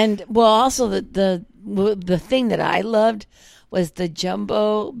quality. And well, also the thing that I loved was the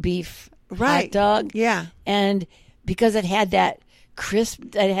jumbo beef Right. hot dog. Yeah. And because it had that crisp,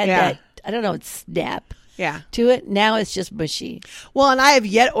 it had Yeah. that, I don't know, snap Yeah. to it. Now it's just mushy. Well, and I have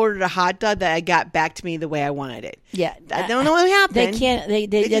yet ordered a hot dog that I got back to me the way I wanted it. Yeah. I don't know what happened. They can't, they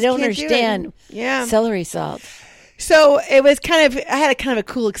just don't can't do it. understand Yeah. celery salt. So it was I had a kind of a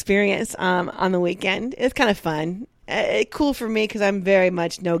cool experience on the weekend. It was kind of fun. Cool for me because I'm very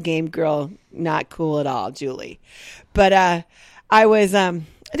much no game girl, not cool at all, Julie. But I was,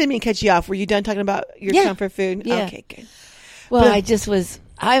 I didn't mean to cut you off. Were you done talking about your Yeah. comfort food? Yeah. Okay, good. Well, But- I just was,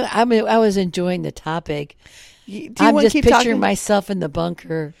 I was enjoying the topic. Do you I'm want to just keep picturing talking myself in the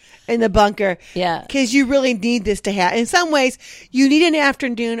bunker. in the bunker? Yeah. Because you really need this to happen. In some ways, you need an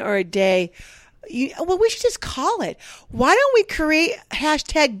afternoon or a day. Well, we should just call it. Why don't we create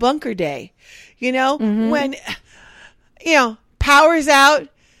hashtag bunker day? You know, when, power's out.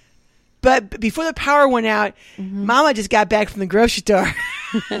 But before the power went out, Mama just got back from the grocery store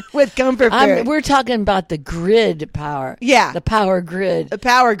with comfort food. We're talking about the grid power. Yeah. The power grid. The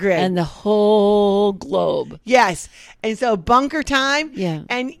power grid. And the whole globe. Yes. And so bunker time. Yeah.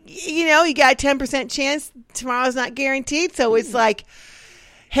 And, you got a 10% chance. Tomorrow's not guaranteed. So it's like,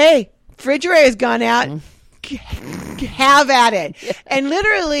 hey, refrigerator's gone out. Have at it. Yeah. And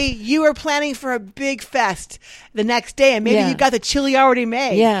literally, you were planning for a big fest the next day. And maybe you got the chili already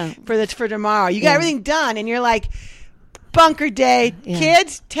made for tomorrow. You got everything done. And you're like, bunker day. Yeah.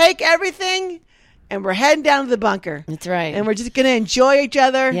 Kids, take everything. And we're heading down to the bunker. That's right. And we're just going to enjoy each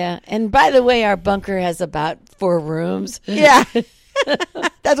other. Yeah. And by the way, our bunker has about 4 rooms. Yeah.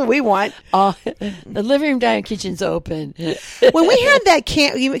 That's what we want. The living room, dining, kitchen's open. When we had that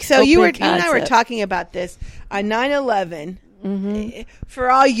camp, you and I were concept. talking about this on 9/11. For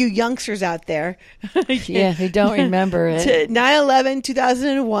all you youngsters out there, Yeah, who don't remember it. 9/11,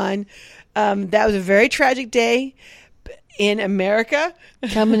 2001. That was a very tragic day in America.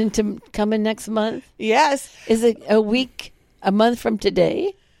 Coming next month. Yes, Is it a month from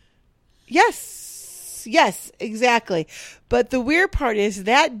today? yes, exactly. But the weird part is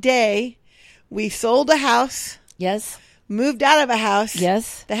that day we sold a house. Yes. Moved out of a house.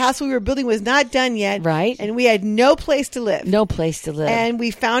 Yes. The house we were building was not done yet. Right. And we had no place to live. No place to live. And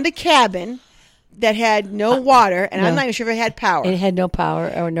we found a cabin that had no water, and I'm no. not even sure if it had power. It had no power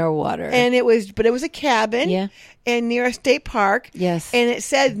or no water. And it was a cabin. Yeah. And near a state park. Yes. And it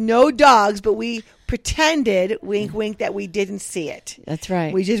said no dogs, but we pretended, wink, wink, that we didn't see it. That's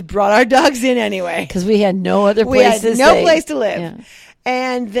right. We just brought our dogs in anyway. Because we had no other We place had to no stay. place to live. Yeah.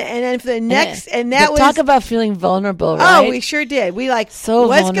 And then for the next, and that But was talk about feeling vulnerable, right? Oh, we sure did. We So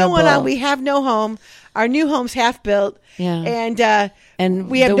what's vulnerable. going on? We have no home. Our new home's half built. Yeah. And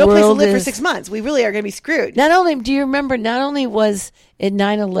we have the no place to world live for is- 6 months. We really are going to be screwed. Not only do you remember? Not only was it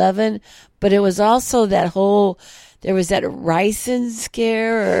 9/11, but it was also there was that ricin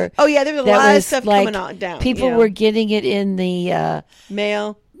scare. Or Oh yeah, there was a that lot of was stuff like coming on down. People were getting it in the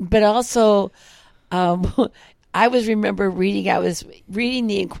mail. but also I was reading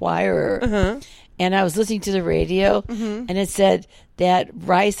the Inquirer, and I was listening to the radio, and it said that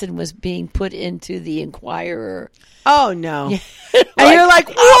ricin was being put into the Inquirer. Oh no! And you're like,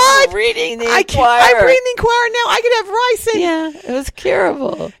 what? I'm reading the I'm Inquirer. reading the Inquirer now. I could have ricin. Yeah, it was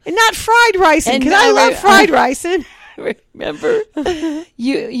terrible. And not fried ricin, And because I love fried ricin. Remember,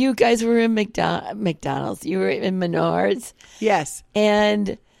 you guys were in McDonald's. You were in Menards, Yes.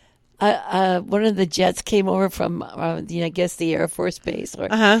 and one of the jets came over from, I guess, the Air Force Base,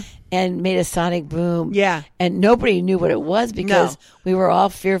 and made a sonic boom. Yeah. And nobody knew what it was because we were all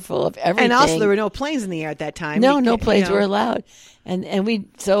fearful of everything. And also, there were no planes in the air at that time. No planes were allowed, and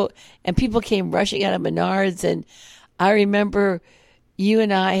people came rushing out of Menards, and I remember you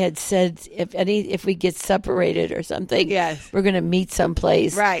and I had said if we get separated or something, yes, we're going to meet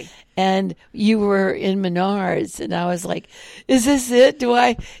someplace, right? And you were in Menards, and I was like, "Is this it?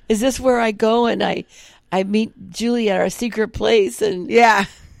 Is this where I go?" And I meet Julie at our secret place, and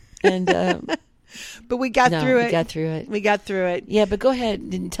but we got through it. We got through it. Yeah, Yeah, but go ahead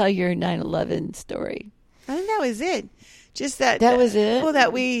and tell your 9/11 story. I think that was it. Just that. That was it? Well,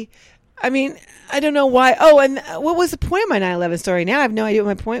 I mean, I don't know why. Oh, and what was the point of my 9/11 story? Now I have no idea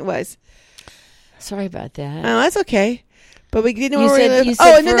what my point was. Sorry about that. Oh, that's okay. But we didn't know You where we said, lived. you said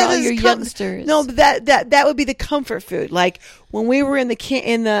Oh, and for then all that your was youngsters. No, but that would be the comfort food. Like when we were in the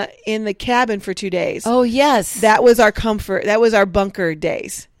cabin for 2 days. Oh, yes. That was our comfort. That was our bunker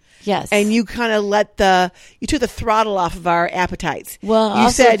days. Yes. And you kind of you took the throttle off of our appetites. Well, you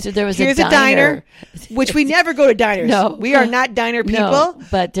also, said, there was here's a diner. which we never go to diners. No. We are not diner people. No,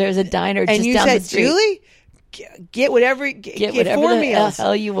 but there's a diner And just you down said, the street. Julie, get whatever, get whatever 4 the meals.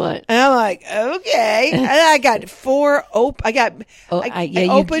 hell you want. And I'm like, okay. And I got 4 open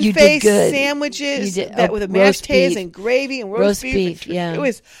you face did good. sandwiches You did- that with a roast mashed potatoes beef. and gravy and roast Roast beef. beef, yeah. It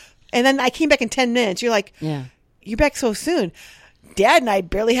was, and then I came back in 10 minutes. You're like, Yeah. you're back so soon. Dad and I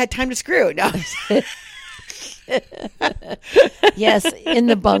barely had time to screw. No. Yes, in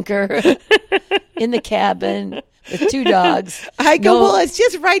the bunker, in the cabin with 2 dogs. I go, No- well, it's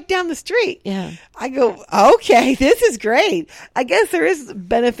just right down the street. Yeah. I go, okay, this is great. I guess there is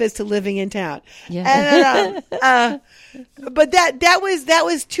benefits to living in town. Yeah. And, but that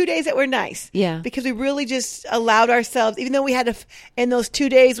was 2 days that were nice. Yeah. Because we really just allowed ourselves, even though we had to, in those 2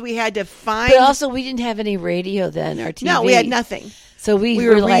 days, we had to find. But also, we didn't have any radio then or TV. No, we had nothing. So we We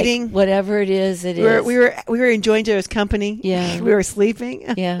were were like, reading. whatever it is, it We were, is. we were enjoying each other's company. Yeah. We were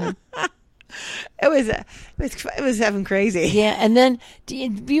sleeping. Yeah. It was having crazy. Yeah, and then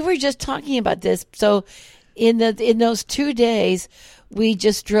we were just talking about this. So in those 2 days, we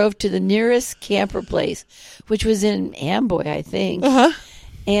just drove to the nearest camper place, which was in Amboy, I think.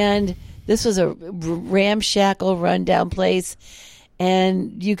 And this was a ramshackle, rundown place.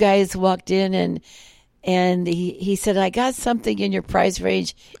 And you guys walked in, and he said, "I got something in your price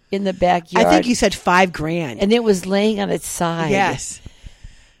range in the backyard." I think you said $5,000. and it was laying on its side. Yes.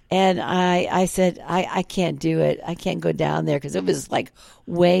 And I said, I can't do it. I can't go down there because it was like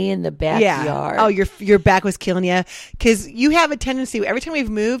way in the backyard. Oh, your back was killing you because you have a tendency. Every time we've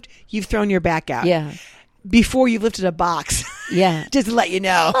moved, you've thrown your back out. Yeah. Before you've lifted a box. Yeah. Just to let you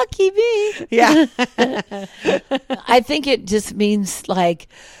know. Lucky me. Yeah. I think it just means like,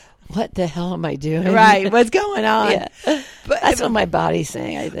 what the hell am I doing? Right. What's going on? Yeah. But That's what my body's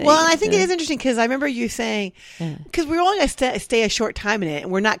saying, I think. Well, I think it is interesting because I remember you saying, because we're only going to stay a short time in it,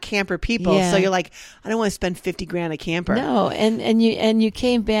 and we're not camper people. Yeah. So you're like, I don't want to spend $50,000 a camper. No, and you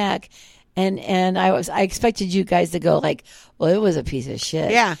came back, and I expected you guys to go like, well, it was a piece of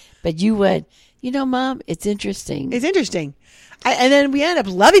shit. Yeah. But you went, Mom, it's interesting. It's interesting. And then we ended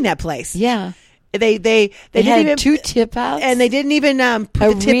up loving that place. Yeah. They didn't had even 2 tip outs, and they didn't even put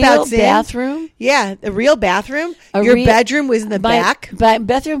a the tip real outs in. bathroom. Yeah, the real bathroom. A Your real- bedroom was in the back. My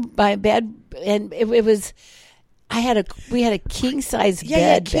bedroom, my bed, and it was. We had a king size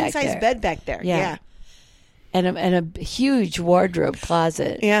bed king back size there. bed back there. Yeah. and a huge wardrobe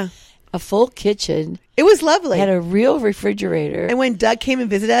closet. Yeah. A full kitchen. It was lovely. Had a real refrigerator. And when Doug came and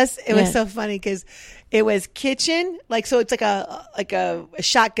visited us, it was Yeah. so funny because it was kitchen, so it's like a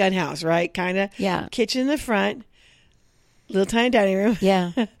shotgun house, right? Kind of. Yeah. Kitchen in the front, little tiny dining room.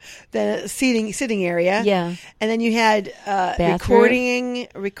 Yeah. Then a sitting area. Yeah. And then you had Bathroom. accordion,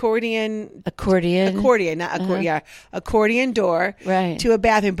 not accordion, yeah, accordion door Right. to a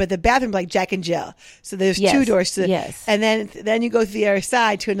bathroom, but the bathroom like Jack and Jill. So there's Yes. 2 doors to Yes. and then you go to the other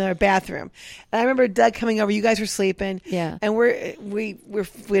side to another bathroom. And I remember Doug coming over. You guys were sleeping. Yeah. And we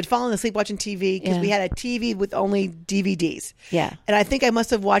had fallen asleep watching TV because Yeah. we had a TV with only DVDs. Yeah. And I think I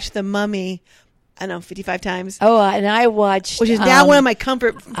must have watched The Mummy, I don't know, 55 times. Oh, and I watched, Which is now one of my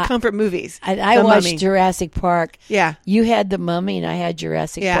comfort movies. And I The watched Mummy. Jurassic Park. Yeah. You had The Mummy, and I had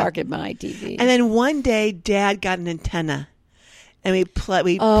Jurassic Yeah. Park at my TV. And then one day, Dad got an antenna, and we plugged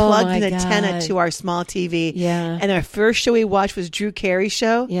my an antenna God. to our small TV. Yeah. And our first show we watched was Drew Carey's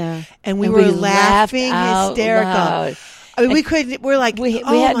show. Yeah. And we And were we laughed laughing out hysterical. loud. I mean, we couldn't. We're like, We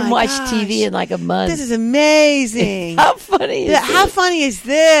oh hadn't my watched gosh, TV in like a month. This is amazing. How funny is How this? funny is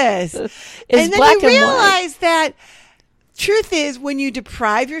this? It's and then black you and white. realize that truth is when you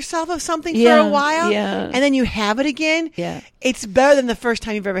deprive yourself of something for Yeah, a while yeah. and then you have it again, Yeah. it's better than the first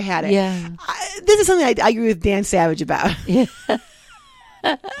time you've ever had it. Yeah. This is something I agree with Dan Savage about. Yeah.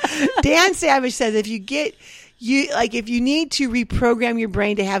 Dan Savage says if you need to reprogram your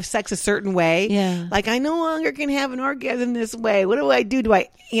brain to have sex a certain way, Yeah. like I no longer can have an orgasm this way. What do I do? Do I,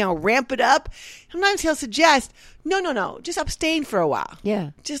 ramp it up? Sometimes he'll suggest, no, just abstain for a while.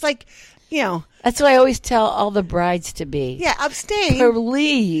 Yeah. Just like, That's what I always tell all the brides to be. yeah, abstain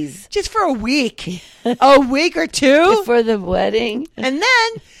Please. just for a week, a week or two, Before the wedding. and then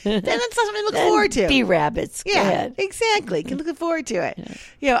it's something to look forward to. Be rabbits. Go Yeah, ahead. exactly. Can look forward to it.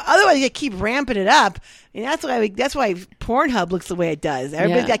 Otherwise you keep ramping it up. And that's why Pornhub looks the way it does.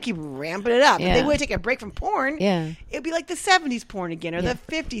 Everybody's Yeah. got to keep ramping it up. If Yeah. they would take a break from porn, Yeah. it'd be like the 70s porn again or the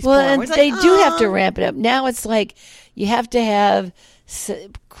 50s Well, porn. and where it's they like, do have to "Oh." ramp it up. Now it's like you have to have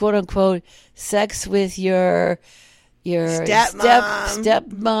quote unquote sex with your Stepmom.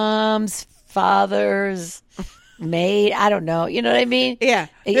 stepmoms, fathers, maid. I don't know. You know what I mean? Yeah,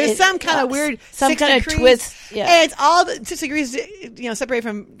 there's some kind of weird, some 6 kind of degrees, twist. Yeah. and it's all the 6 degrees, separated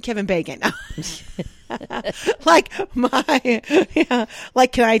from Kevin Bacon. Like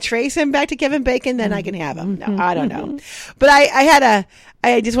can I trace him back to Kevin Bacon? Then I can have him. No, I don't know. But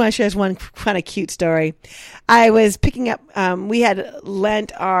I just want to share this one kind of cute story. I was picking up. We had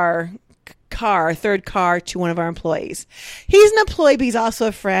lent our third car to one of our employees. He's an employee, but he's also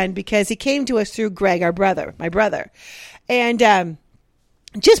a friend because he came to us through Greg, my brother. And,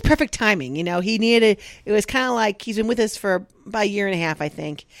 just perfect timing. He needed, it was kind of like he's been with us for about a year and a half, I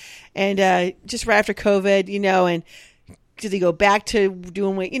think. And, just right after COVID, and did he go back to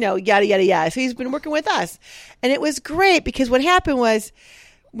doing what, yada, yada, yada. So he's been working with us. And it was great because what happened was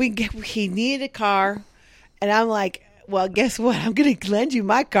he needed a car. And I'm like, well, guess what? I'm going to lend you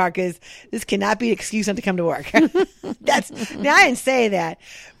my car because this cannot be an excuse not to come to work. Now, I didn't say that,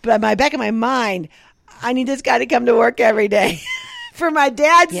 but back in my mind, I need this guy to come to work every day for my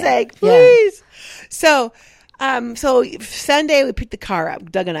dad's sake, please. Yeah. So Sunday we picked the car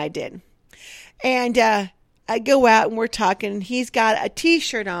up. Doug and I did, and I go out and we're talking. He's got a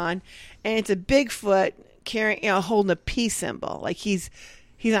T-shirt on, and it's a Bigfoot carrying, holding a peace symbol, like he's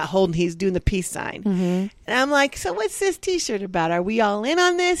not holding, he's doing the peace sign. Mm-hmm. And I'm like, so what's this T-shirt about? Are we all in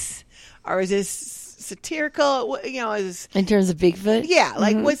on this? Or is this satirical? In terms of Bigfoot? Yeah,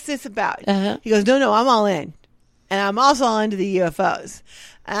 like what's this about? Uh-huh. He goes, no, I'm all in. And I'm also all into the UFOs.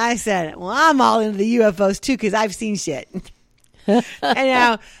 And I said, well, I'm all into the UFOs too because I've seen shit. And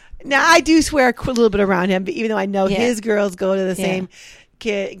now I do swear a little bit around him, but even though I know his girls go to the same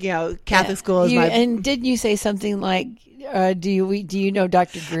Catholic school as And didn't you say something like, do you know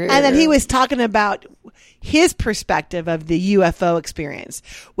Dr. Greer? And then he was talking about his perspective of the UFO experience,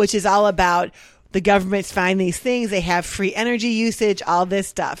 which is all about the government's find these things. They have free energy usage, all this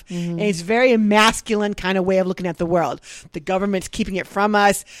stuff. Mm-hmm. And it's very masculine kind of way of looking at the world. The government's keeping it from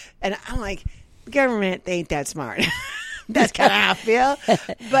us. And I'm like, the government, they ain't that smart. That's kind of how I feel.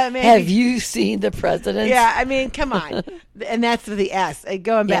 But maybe, have you seen the president? Yeah, I mean, come on. And that's the S,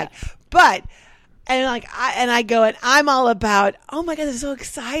 going back. Yeah. But... And I go, and I'm all about, oh my God, this is so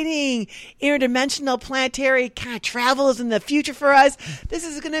exciting. Interdimensional planetary kind of travel is in the future for us. This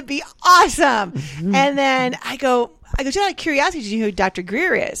is going to be awesome. Mm-hmm. And then I go, just out of curiosity, do you know who Dr.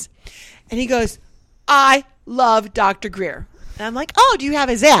 Greer is? And he goes, I love Dr. Greer. And I'm like, oh, do you have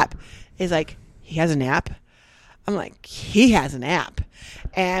his app? He's like, he has an app? I'm like, he has an app.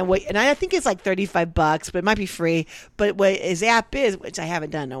 And I think it's like $35, but it might be free. But what his app is, which I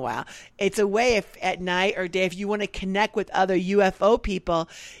haven't done in a while, it's a way if at night or day, if you want to connect with other UFO people,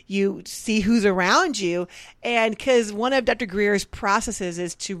 you see who's around you. And because one of Dr. Greer's processes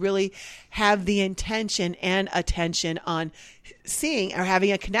is to really have the intention and attention on seeing or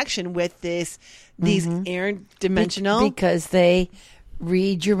having a connection with these interdimensional. Because they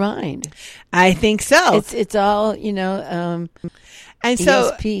read your mind. I think so. It's all, And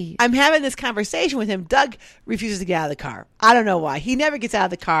so ESP. I'm having this conversation with him. Doug refuses to get out of the car. I don't know why. He never gets out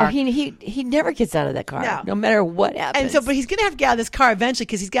of the car. Oh, he never gets out of that car, no matter what happens. And so, but he's going to have to get out of this car eventually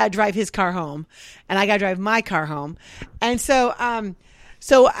because he's got to drive his car home, and I got to drive my car home. And so,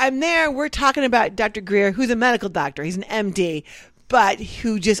 so I'm there. We're talking about Dr. Greer, who's a medical doctor. He's an MD, but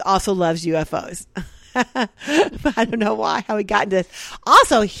who just also loves UFOs. I don't know how he got into this.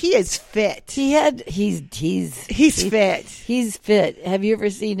 Also, he is fit. He's fit. He's fit. Have you ever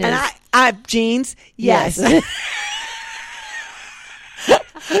seen his? And I jeans? Yes.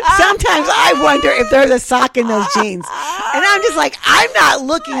 Sometimes I wonder if there's a sock in those jeans. And I'm just like, I'm not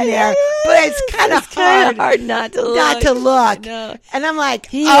looking there, but it's kind of hard not to look. Not to look. No. And I'm like,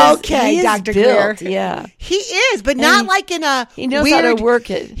 He okay, is Dr. built, Greer. yeah. He is, but not like in a He knows weird, how to work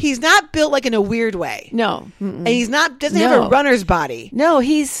it. He's not built like in a weird way. No. And he's doesn't have a runner's body. No,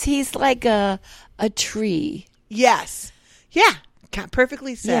 he's like a tree. Yes. Yeah.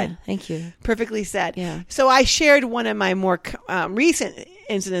 Perfectly said. Yeah, thank you. Perfectly said. Yeah. So I shared one of my more recent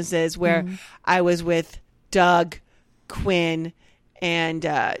incidences where I was with Doug, Quinn, and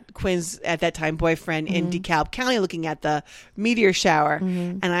Quinn's at that time boyfriend in DeKalb County looking at the meteor shower.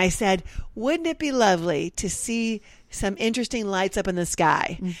 And I said, wouldn't it be lovely to see some interesting lights up in the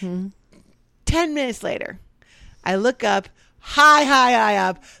sky? 10 minutes later, I look up, high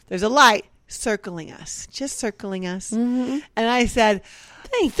up. There's a light circling us, just circling us. And I said,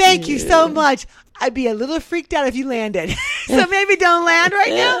 thank you so much. I'd be a little freaked out if you landed. So maybe don't land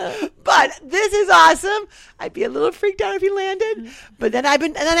right now. But this is awesome. I'd be a little freaked out if you landed. But then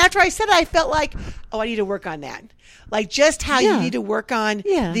and then after I said it, I felt like, oh, I need to work on that. Like just how you need to work on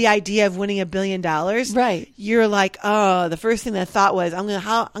the idea of winning $1 billion. Right. You're like, oh, the first thing that thought was, I'm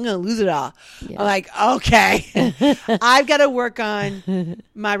gonna lose it all. I'm like, okay, I've got to work on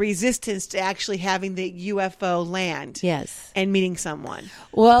my resistance to actually having the UFO land. Yes. And meeting someone.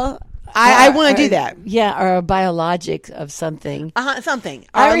 Well, I want to do that. Yeah, or a biologic of something. Something.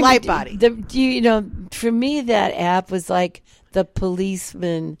 Or a light body. For me, that app was like the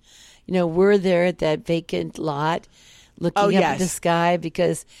policeman. We're there at that vacant lot looking up at the sky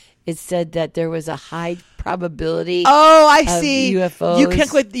because it said that there was a high probability. Oh, I see.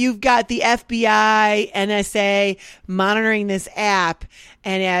 UFOs. You've got the FBI, NSA monitoring this app,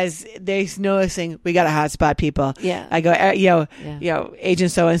 and as they're noticing, we got a hotspot, people. Yeah. I go,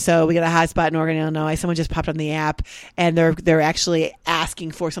 agent so and so, we got a hotspot in Oregon, Illinois. Someone just popped on the app, and they're actually asking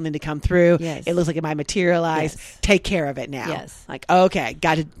for something to come through. Yes. It looks like it might materialize. Yes. Take care of it now. Yes. Like, okay,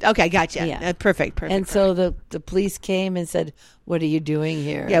 got it. Okay, gotcha. Yeah. Perfect. And so the police came and said, "What are you doing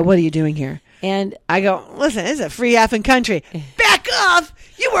here?" Yeah, what are you doing here? And I go, listen, this is a free effing country. Back off.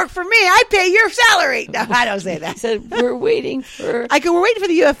 You work for me. I pay your salary. No, I don't say that. I said, we're waiting for... I go, we're waiting for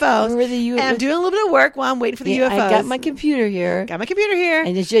the UFOs. And I'm doing a little bit of work while I'm waiting for the UFOs. I got my computer here.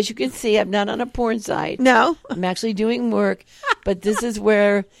 And as you can see, I'm not on a porn site. No. I'm actually doing work. But this is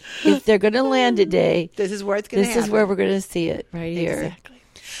where, if they're going to land today... This is where it's going to happen. This is where we're going to see it, right here. Exactly.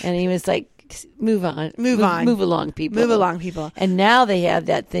 And he was like, move on. Move along, people. Move along, people. And now they have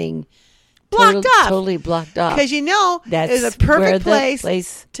that thing... blocked off. Totally blocked off. Because it's a perfect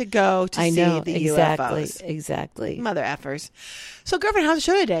place to go to see the UFOs. Exactly. Mother effers. So, girlfriend, how's the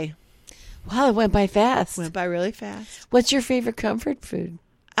show today? Wow, it went by fast. Went by really fast. What's your favorite comfort food?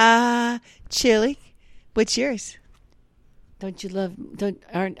 Chili. What's yours?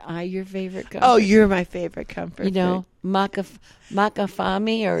 Aren't I your favorite comfort? Oh, you're my favorite comfort food.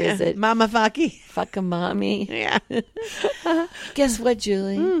 Makafami, or is it Mama Faki? Fuckamami? Yeah. Guess what,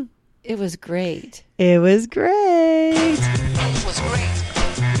 Julie? It was great. It was great. It was great.